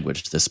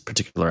 language this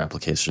particular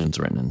application is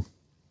written in.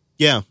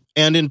 Yeah.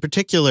 And in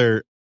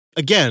particular,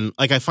 again,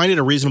 like I find it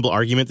a reasonable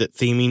argument that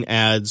theming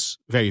adds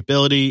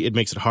variability. It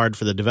makes it hard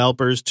for the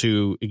developers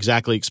to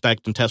exactly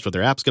expect and test what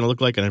their app's going to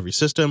look like on every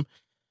system.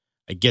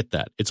 I get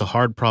that. It's a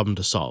hard problem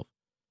to solve.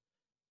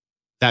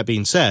 That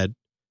being said,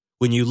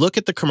 when you look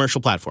at the commercial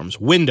platforms,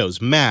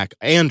 Windows, Mac,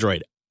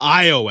 Android,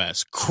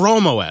 iOS,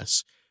 Chrome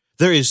OS,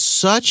 there is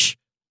such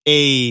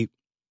a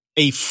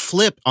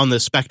flip on the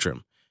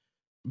spectrum.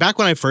 Back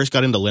when I first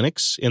got into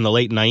Linux in the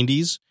late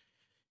 90s,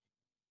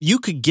 you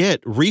could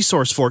get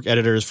resource fork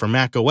editors for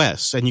Mac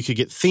OS, and you could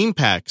get theme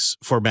packs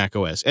for Mac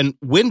OS. And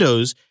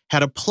Windows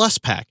had a plus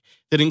pack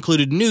that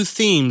included new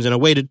themes and a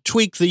way to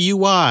tweak the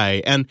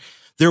UI. And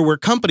there were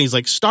companies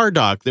like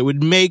Stardock that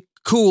would make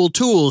cool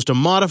tools to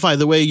modify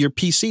the way your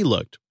PC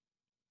looked.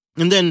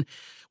 And then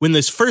when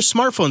these first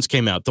smartphones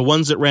came out, the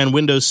ones that ran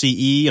Windows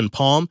CE and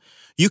Palm,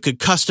 you could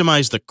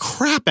customize the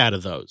crap out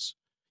of those.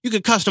 You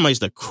could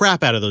customize the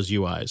crap out of those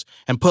UIs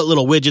and put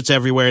little widgets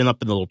everywhere and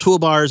up in the little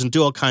toolbars and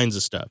do all kinds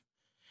of stuff.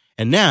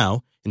 And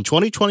now, in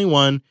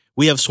 2021,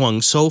 we have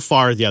swung so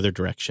far the other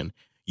direction.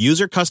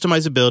 User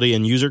customizability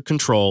and user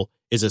control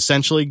is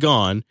essentially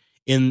gone,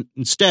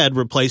 instead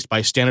replaced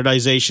by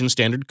standardization,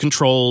 standard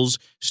controls,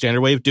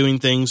 standard way of doing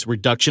things.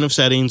 Reduction of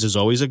settings is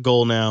always a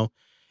goal now.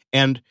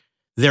 And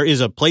there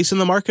is a place in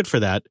the market for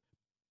that.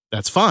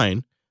 That's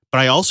fine. But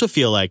I also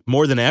feel like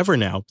more than ever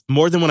now,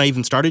 more than when I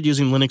even started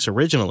using Linux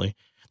originally,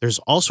 there's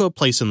also a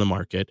place in the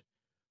market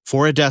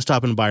for a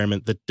desktop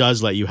environment that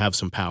does let you have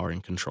some power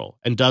and control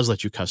and does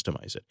let you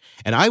customize it.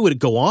 And I would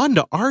go on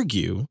to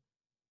argue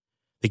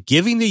that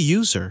giving the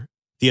user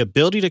the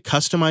ability to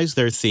customize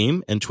their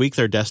theme and tweak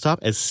their desktop,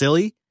 as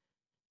silly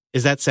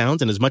as that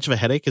sounds and as much of a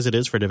headache as it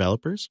is for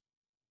developers,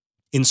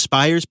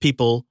 inspires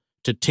people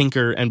to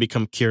tinker and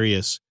become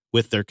curious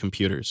with their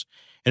computers.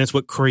 And it's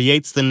what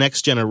creates the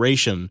next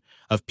generation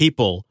of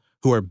people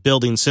who are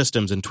building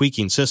systems and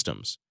tweaking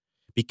systems.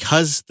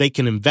 Because they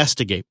can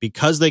investigate,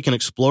 because they can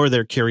explore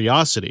their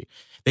curiosity,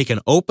 they can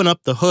open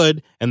up the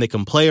hood and they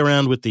can play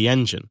around with the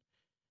engine.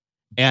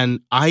 And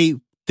I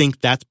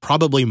think that's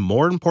probably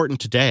more important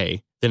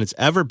today than it's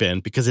ever been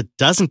because it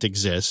doesn't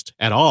exist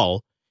at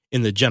all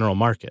in the general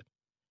market.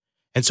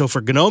 And so for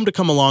GNOME to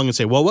come along and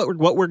say, well,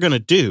 what we're going to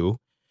do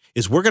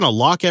is we're going to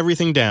lock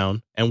everything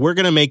down and we're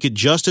going to make it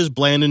just as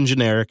bland and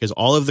generic as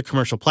all of the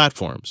commercial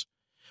platforms.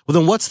 Well,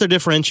 then what's their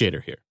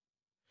differentiator here?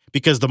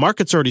 Because the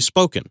market's already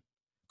spoken.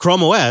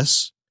 Chrome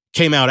OS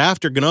came out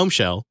after GNOME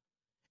Shell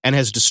and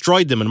has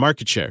destroyed them in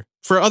market share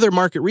for other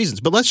market reasons.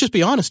 But let's just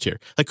be honest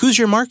here. Like, who's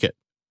your market?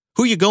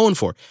 Who are you going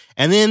for?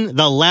 And then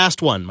the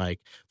last one,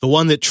 Mike, the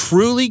one that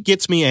truly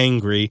gets me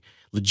angry,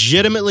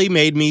 legitimately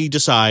made me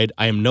decide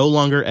I am no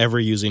longer ever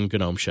using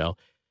GNOME Shell.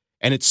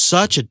 And it's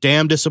such a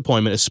damn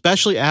disappointment,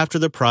 especially after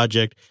the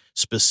project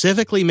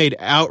specifically made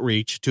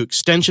outreach to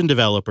extension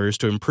developers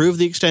to improve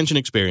the extension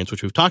experience,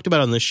 which we've talked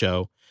about on this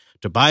show.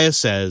 Tobias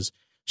says,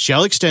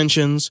 shell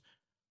extensions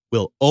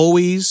will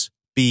always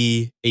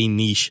be a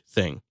niche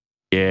thing.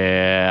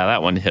 Yeah,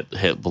 that one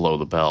hit below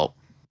the belt.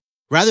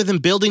 Rather than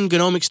building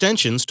GNOME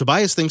extensions,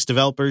 Tobias thinks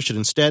developers should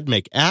instead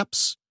make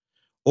apps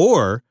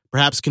or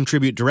perhaps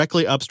contribute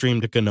directly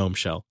upstream to GNOME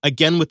Shell.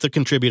 Again, with the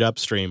contribute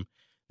upstream,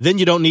 then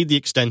you don't need the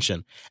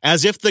extension.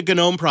 As if the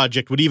GNOME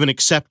project would even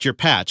accept your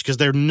patch, because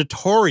they're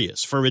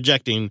notorious for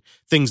rejecting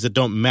things that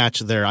don't match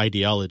their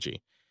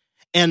ideology.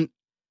 And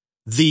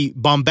the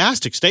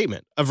bombastic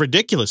statement of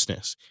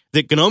ridiculousness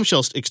that GNOME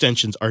Shell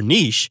extensions are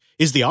niche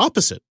is the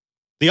opposite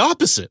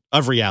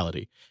of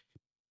reality.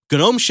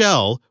 GNOME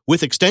Shell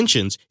with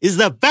extensions is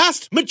the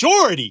vast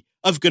majority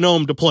of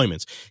GNOME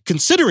deployments,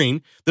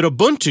 considering that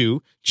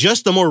Ubuntu,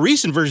 just the more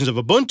recent versions of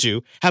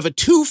Ubuntu, have a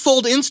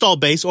twofold install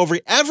base over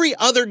every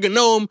other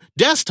GNOME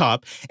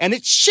desktop, and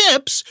it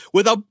ships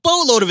with a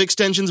boatload of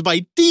extensions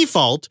by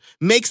default,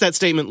 makes that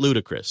statement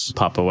ludicrous.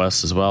 Pop!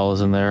 OS as well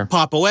is in there.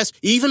 Pop! OS,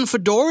 even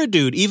Fedora,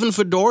 dude, even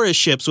Fedora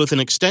ships with an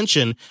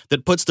extension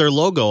that puts their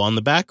logo on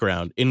the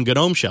background in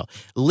GNOME Shell.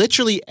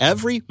 Literally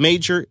every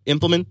major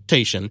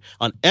implementation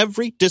on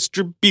every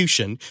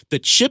distribution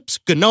that ships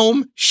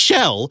GNOME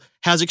Shell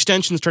has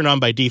extensions turned on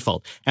by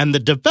default. And the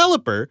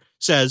developer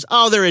says,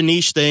 oh, they're a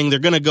niche thing. They're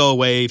going to go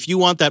away. If you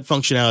want that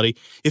functionality,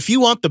 if you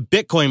want the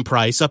Bitcoin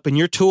price up in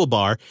your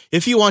toolbar,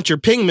 if you want your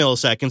ping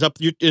milliseconds up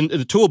in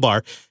the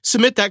toolbar,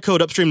 submit that code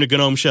upstream to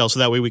GNOME Shell so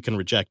that way we can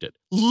reject it.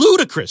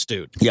 Ludicrous,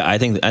 dude. Yeah, I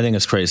think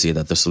it's crazy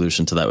that the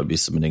solution to that would be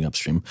submitting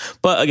upstream.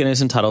 But again,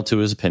 he's entitled to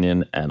his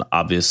opinion. And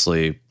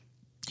obviously,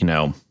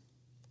 I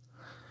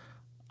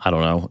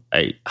don't know.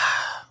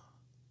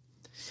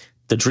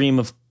 The dream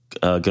of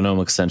GNOME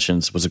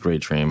extensions was a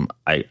great dream.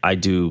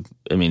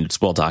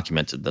 It's well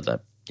documented that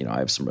I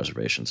have some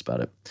reservations about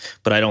it,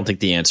 but I don't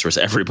think the answer is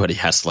everybody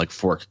has to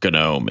fork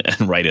GNOME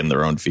and write in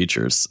their own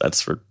features.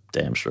 That's for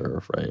damn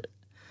sure, right?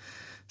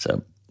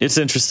 So it's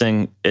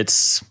interesting.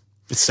 It's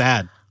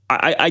sad.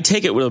 I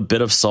take it with a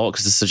bit of salt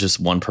because this is just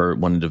one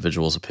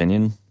individual's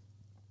opinion,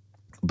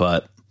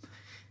 but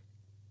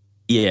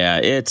yeah,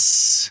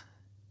 it's.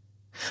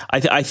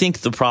 I think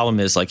the problem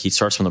is he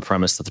starts from the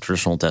premise that the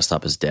traditional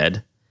desktop is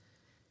dead.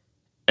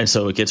 And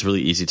so it gets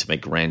really easy to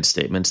make grand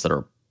statements that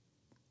are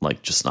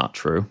just not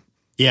true.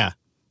 Yeah.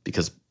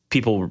 Because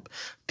people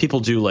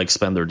do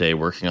spend their day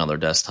working on their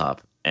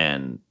desktop.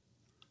 And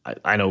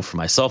I know for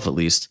myself, at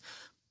least,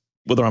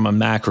 whether I'm on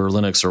Mac or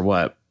Linux or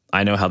what,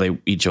 I know how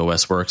each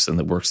OS works and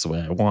it works the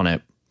way I want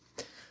it.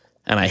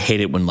 And I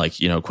hate it when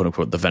quote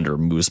unquote, the vendor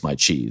moves my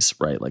cheese,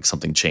 right?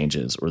 Something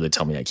changes or they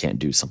tell me I can't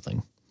do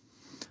something.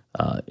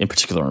 In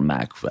particular on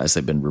Mac, as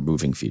they've been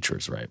removing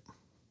features, right?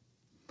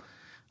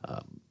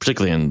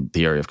 Particularly in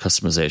the area of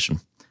customization.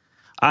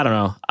 I don't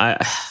know.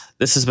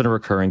 This has been a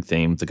recurring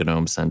theme, the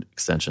GNOME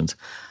extensions.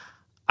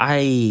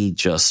 I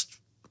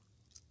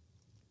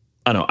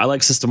know. I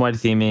like system-wide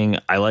theming.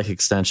 I like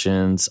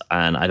extensions,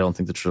 and I don't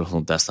think the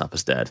traditional desktop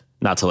is dead.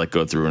 Not to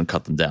go through and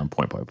cut them down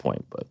point by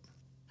point, but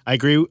I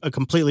agree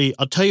completely.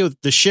 I'll tell you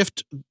the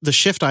shift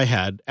I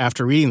had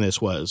after reading this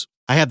was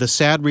I had the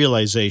sad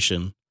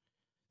realization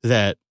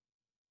that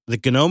the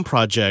GNOME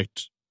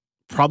project,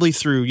 probably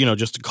through,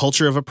 just the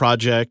culture of a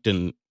project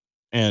and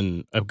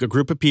a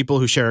group of people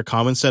who share a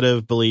common set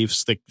of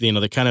beliefs that,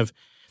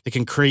 they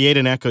can create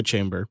an echo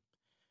chamber.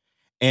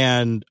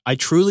 And I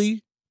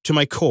truly, to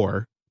my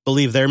core,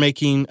 believe they're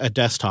making a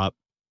desktop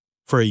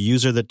for a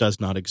user that does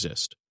not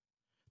exist.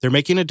 They're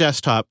making a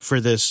desktop for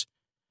this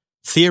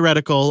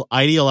theoretical,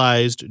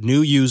 idealized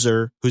new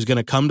user who's going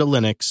to come to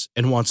Linux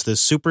and wants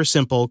this super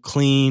simple,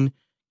 clean,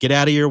 get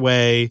out of your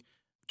way,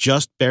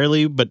 just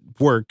barely but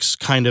works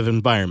kind of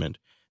environment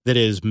that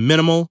is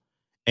minimal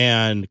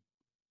and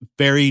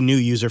very new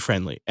user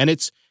friendly. And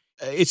it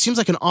seems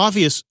like an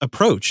obvious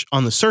approach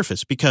on the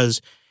surface,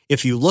 because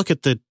if you look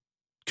at the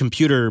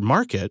computer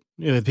market,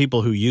 the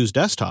people who use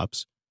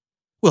desktops,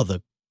 well,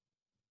 the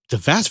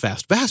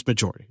vast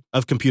majority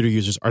of computer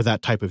users are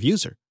that type of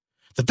user.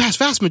 The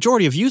vast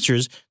majority of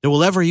users that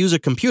will ever use a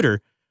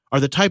computer are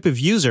the type of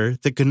user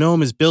that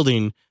GNOME is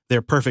building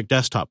their perfect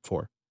desktop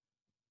for.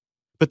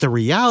 But the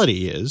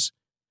reality is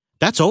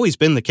that's always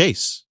been the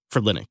case for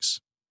Linux.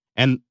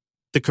 And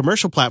the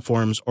commercial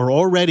platforms are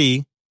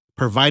already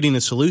providing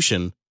a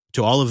solution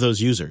to all of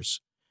those users.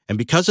 And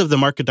because of the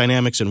market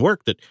dynamics and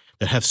work that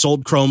have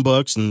sold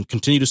Chromebooks and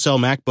continue to sell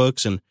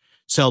MacBooks and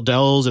sell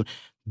Dells, and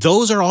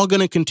those are all going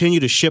to continue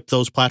to ship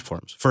those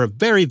platforms for a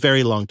very,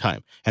 very long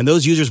time. And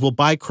those users will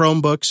buy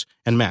Chromebooks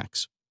and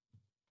Macs.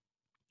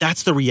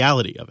 That's the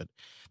reality of it.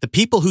 The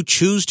people who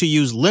choose to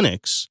use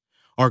Linux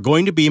are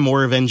going to be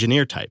more of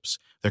engineer types.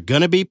 They're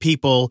going to be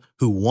people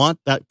who want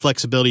that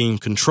flexibility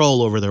and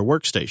control over their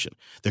workstation.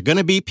 They're going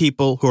to be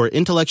people who are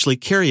intellectually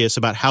curious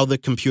about how the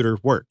computer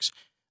works.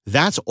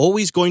 That's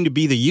always going to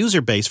be the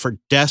user base for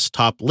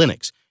desktop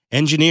Linux,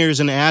 engineers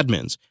and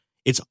admins.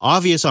 It's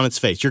obvious on its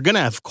face. You're going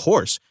to, of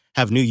course,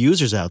 have new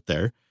users out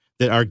there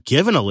that are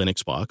given a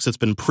Linux box that's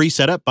been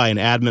pre-set up by an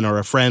admin or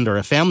a friend or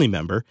a family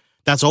member.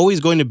 That's always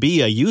going to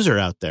be a user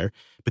out there.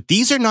 But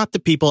these are not the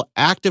people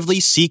actively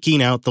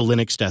seeking out the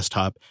Linux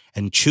desktop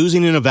and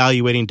choosing and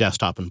evaluating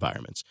desktop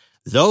environments.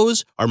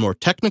 Those are more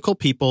technical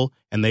people,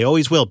 and they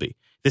always will be.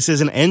 This is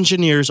an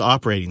engineer's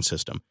operating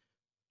system.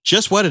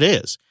 Just what it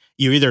is.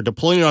 You're either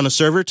deploying it on a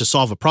server to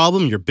solve a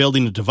problem, you're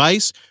building a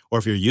device, or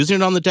if you're using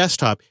it on the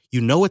desktop, you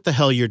know what the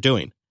hell you're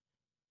doing.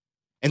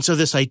 And so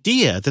this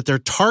idea that they're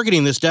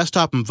targeting this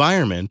desktop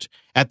environment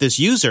at this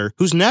user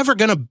who's never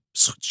going to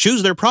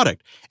choose their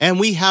product. And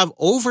we have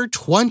over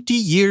 20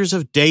 years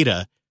of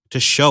data to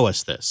show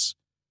us this.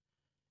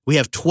 We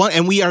have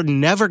and we are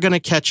never going to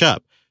catch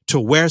up to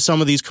where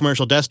some of these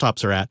commercial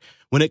desktops are at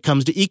when it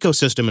comes to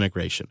ecosystem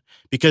integration,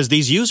 because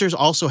these users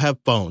also have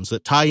phones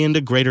that tie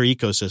into greater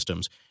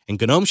ecosystems, and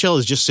GNOME Shell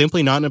is just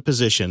simply not in a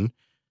position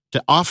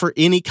to offer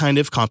any kind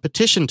of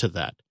competition to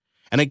that.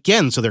 And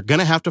again, so they're going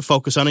to have to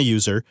focus on a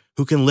user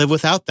who can live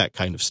without that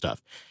kind of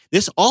stuff.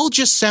 This all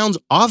just sounds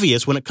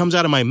obvious when it comes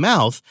out of my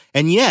mouth,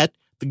 and yet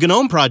the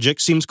GNOME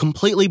project seems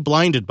completely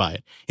blinded by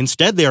it.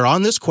 Instead, they are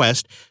on this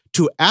quest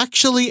to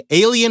actually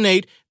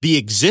alienate the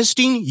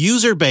existing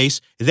user base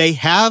they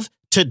have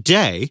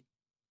today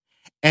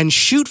and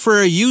shoot for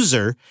a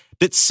user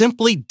that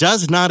simply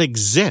does not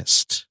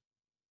exist.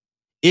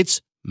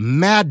 It's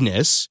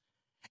madness,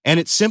 and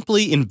it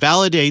simply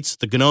invalidates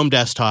the GNOME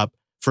desktop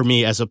for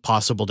me as a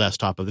possible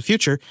desktop of the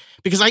future,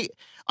 because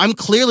I'm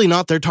clearly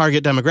not their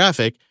target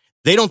demographic.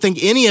 They don't think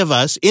any of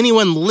us,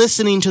 anyone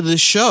listening to this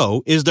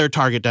show, is their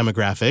target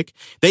demographic.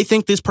 They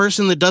think this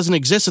person that doesn't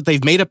exist, that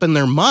they've made up in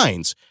their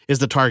minds, is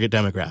the target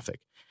demographic.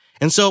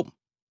 And so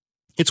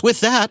it's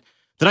with that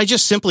I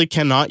just simply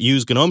cannot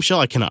use GNOME Shell.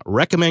 I cannot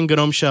recommend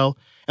GNOME Shell.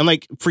 And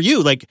like for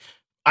you, like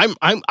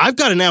I've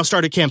got to now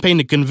start a campaign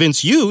to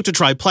convince you to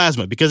try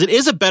Plasma, because it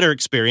is a better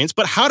experience.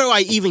 But how do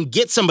I even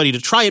get somebody to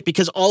try it?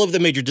 Because all of the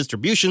major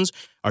distributions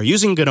are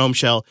using GNOME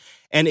Shell,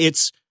 and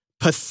it's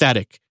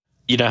pathetic.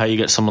 You know how you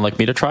get someone like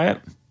me to try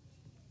it?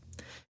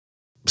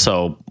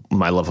 So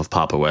my love of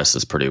Pop! OS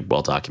is pretty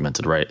well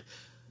documented, right?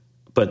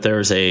 But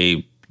there's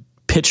a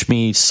pitch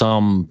me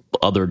some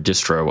other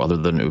distro other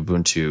than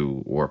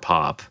Ubuntu or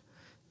Pop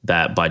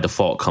that by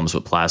default comes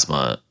with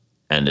Plasma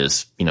and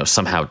is,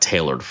 somehow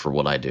tailored for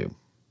what I do.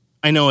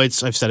 I know I've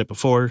said it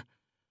before.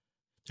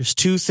 There's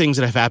two things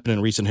that have happened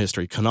in recent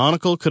history.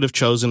 Canonical could have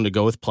chosen to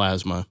go with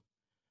Plasma,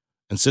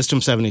 and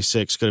System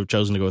 76 could have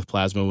chosen to go with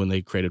Plasma when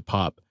they created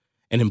Pop.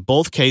 And in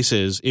both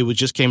cases, it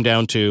just came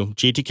down to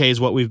GTK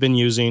is what we've been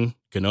using.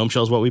 GNOME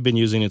Shell is what we've been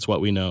using. It's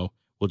what we know.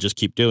 We'll just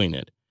keep doing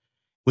it.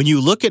 When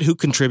you look at who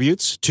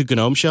contributes to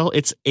GNOME Shell,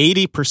 it's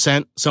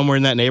 80%, somewhere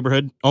in that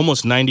neighborhood,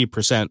 almost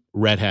 90%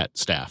 Red Hat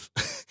staff.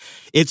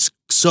 It's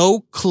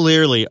so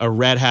clearly a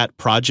Red Hat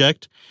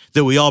project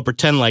that we all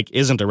pretend like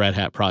isn't a Red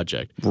Hat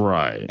project.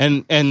 Right.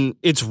 And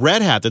it's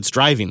Red Hat that's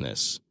driving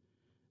this.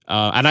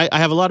 And I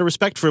have a lot of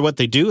respect for what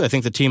they do. I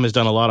think the team has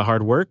done a lot of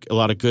hard work. A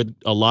lot of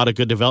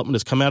good development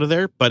has come out of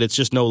there, but it's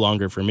just no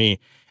longer for me.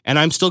 And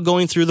I'm still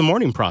going through the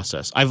mourning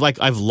process. I've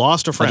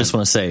lost a friend. I just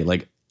want to say,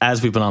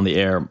 as we've been on the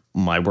air,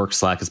 my work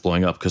Slack is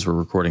blowing up because we're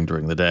recording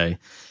during the day,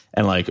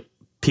 and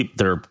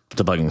they're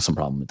debugging some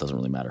problem. It doesn't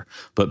really matter,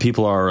 but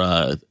people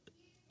are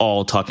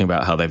all talking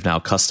about how they've now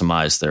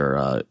customized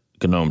their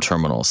GNOME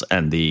terminals,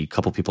 and the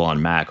couple people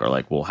on Mac are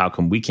like, well, how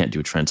come we can't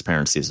do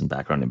transparencies and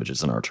background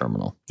images in our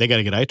terminal? They got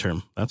to get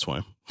iTerm. That's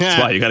why.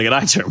 That's why you got to get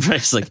iTerm, right?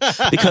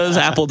 It's because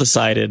Apple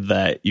decided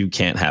that you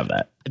can't have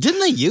that. Didn't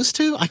they used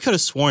to? I could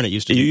have sworn it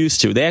used to. You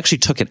used to. They actually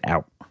took it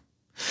out.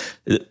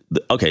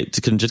 Okay,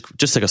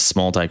 just like a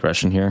small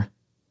digression here.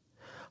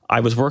 I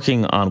was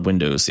working on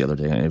Windows the other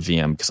day in a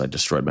VM because I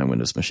destroyed my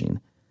Windows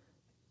machine,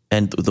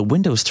 and the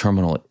Windows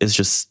terminal is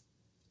just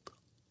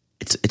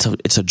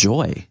it's a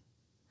joy.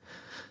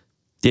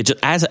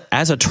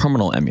 As a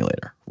terminal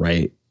emulator,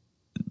 right?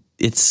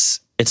 It's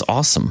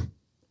awesome.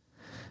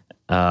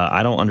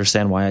 I don't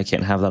understand why I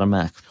can't have that on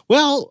Mac.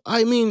 Well,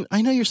 I mean,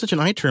 I know you're such an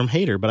iTerm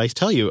hater, but I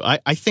tell you,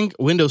 I think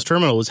Windows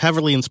Terminal was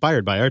heavily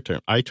inspired by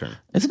iTerm.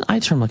 Isn't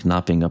iTerm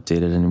not being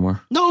updated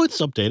anymore? No,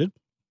 it's updated.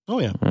 Oh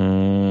yeah.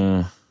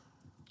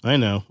 I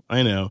know.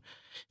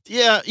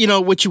 Yeah,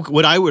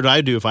 what I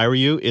would do if I were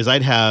you is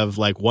I'd have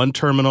one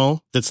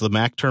terminal that's the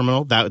Mac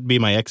terminal. That would be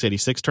my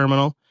x86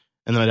 terminal.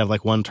 And then I'd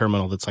have one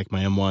terminal that's like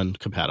my M1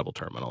 compatible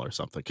terminal or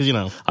something.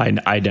 Because,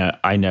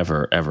 I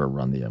never, ever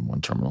run the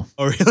M1 terminal.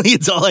 Oh, really?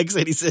 It's all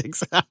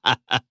x86.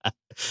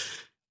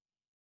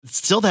 It's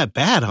still that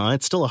bad, huh?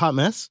 It's still a hot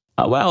mess?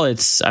 Well,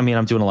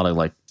 I'm doing a lot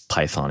of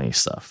Python-y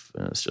stuff.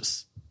 And it's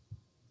just,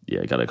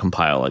 I got to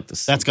compile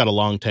this. That's got a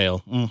long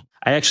tail.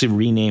 I actually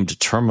renamed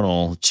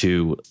terminal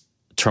to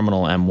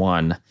terminal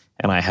M1.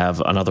 And I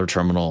have another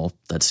terminal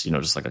that's,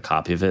 just like a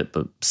copy of it,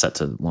 but set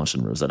to launch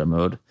in Rosetta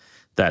mode.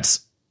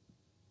 That's,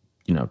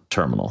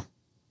 terminal.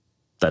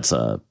 That's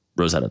a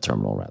Rosetta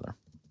terminal, rather.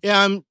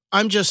 Yeah,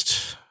 I'm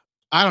just,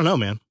 I don't know,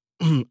 man.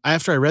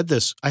 After I read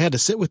this, I had to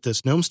sit with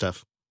this GNOME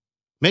stuff.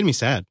 Made me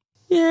sad.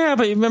 Yeah,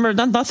 but remember,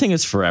 nothing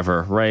is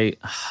forever, right?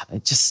 I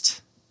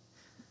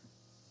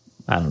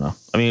don't know.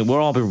 I mean, we'll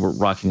all be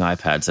rocking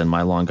iPads, and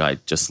my long guy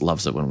just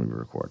loves it when we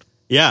record.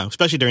 Yeah,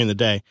 especially during the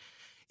day.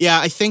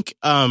 Yeah, I think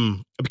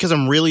because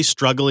I'm really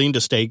struggling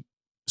to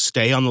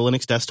stay on the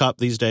Linux desktop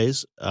these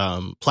days.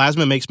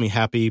 Plasma makes me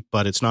happy,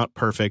 but it's not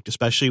perfect,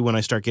 especially when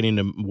I start getting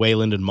to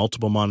Wayland and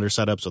multiple monitor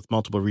setups with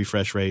multiple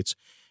refresh rates,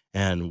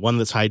 and one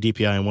that's high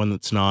DPI and one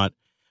that's not.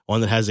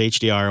 one that has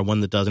HDR, and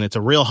one that doesn't. It's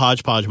a real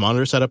hodgepodge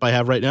monitor setup I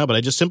have right now, but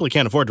I just simply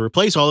can't afford to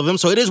replace all of them,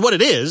 so it is what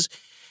it is.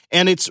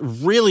 And it's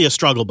really a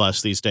struggle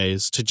bus these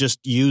days to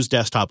just use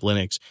desktop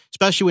Linux,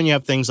 especially when you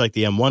have things like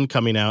the M1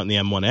 coming out and the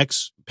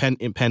M1X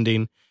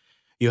pending.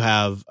 You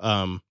have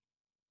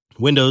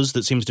Windows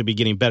that seems to be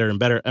getting better and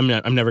better. I mean,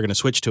 I'm never going to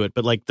switch to it,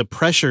 but like the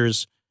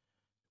pressures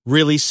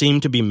really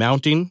seem to be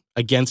mounting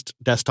against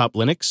desktop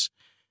Linux.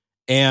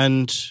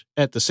 And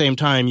at the same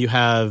time, you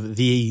have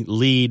the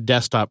lead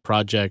desktop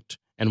project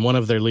and one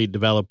of their lead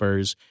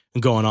developers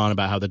going on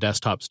about how the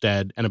desktop's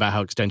dead and about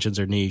how extensions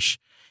are niche.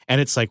 And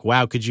it's like,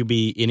 wow, could you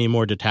be any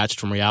more detached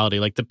from reality?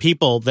 Like the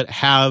people that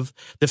have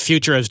the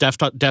future as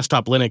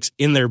desktop Linux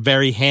in their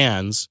very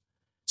hands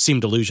seem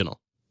delusional.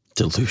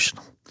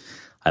 Delusional.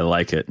 I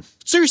like it.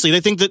 Seriously, they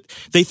think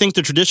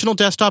the traditional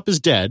desktop is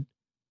dead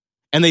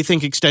and they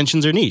think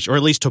extensions are niche, or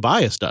at least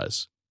Tobias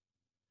does.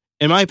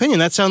 In my opinion,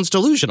 that sounds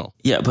delusional.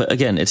 Yeah, but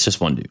again, it's just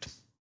one dude.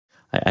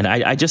 And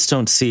I just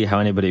don't see how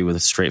anybody with a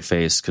straight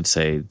face could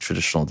say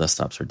traditional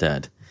desktops are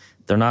dead.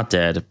 They're not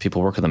dead.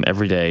 People work on them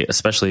every day,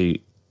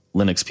 especially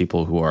Linux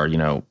people who are,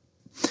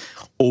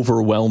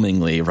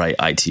 overwhelmingly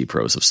IT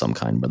pros of some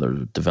kind, whether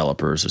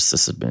developers or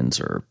sysadmins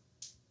or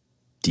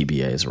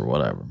DBAs or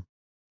whatever.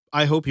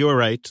 I hope you're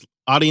right.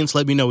 Audience,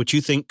 let me know what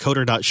you think.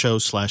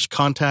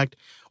 Coder.show/contact,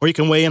 or you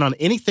can weigh in on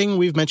anything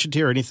we've mentioned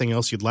here or anything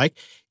else you'd like.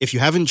 If you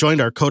haven't joined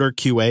our Coder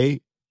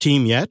QA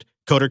team yet,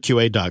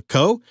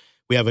 coderqa.co.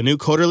 We have a new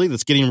Coderly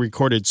that's getting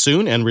recorded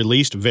soon and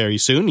released very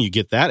soon. You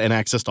get that and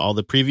access to all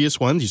the previous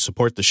ones. You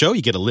support the show.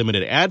 You get a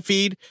limited ad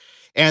feed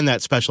and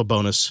that special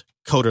bonus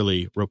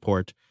Coderly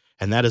report.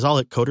 And that is all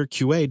at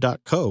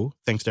coderqa.co.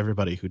 Thanks to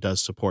everybody who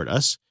does support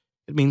us.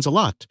 It means a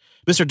lot.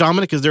 Mr.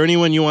 Dominic, is there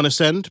anyone you want to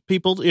send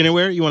people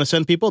anywhere? You want to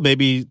send people?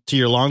 Maybe to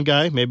your long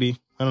guy? Maybe,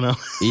 I don't know.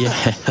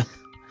 Yeah.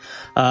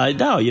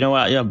 No, you know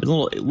what? Yeah, I've been a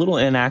little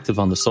inactive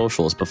on the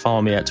socials, but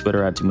follow me at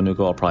Twitter at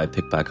Dominugo. I'll probably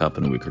pick back up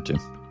in a week or two.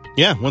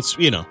 Yeah, once,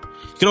 you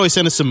can always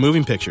send us some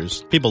moving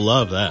pictures. People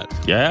love that.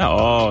 Yeah.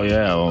 Oh,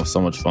 yeah. Oh,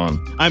 so much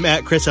fun. I'm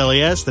at Chris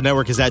LES. The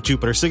network is at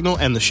Jupiter Signal,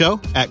 and the show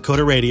at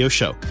Coder Radio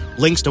Show.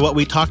 Links to what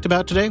we talked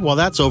about today, well,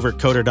 that's over at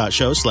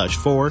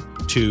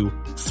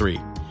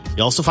coder.show/423.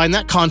 You'll also find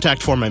that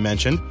contact form I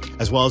mentioned,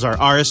 as well as our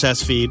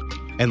RSS feed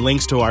and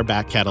links to our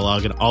back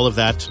catalog and all of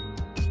that.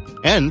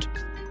 And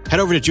head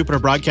over to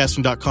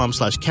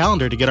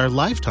jupiterbroadcasting.com/calendar to get our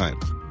live time,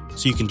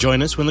 so you can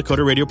join us when the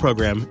Coder Radio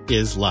program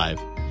is live.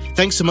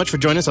 Thanks so much for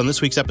joining us on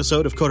this week's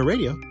episode of Coder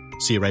Radio.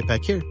 See you right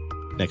back here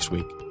next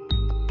week.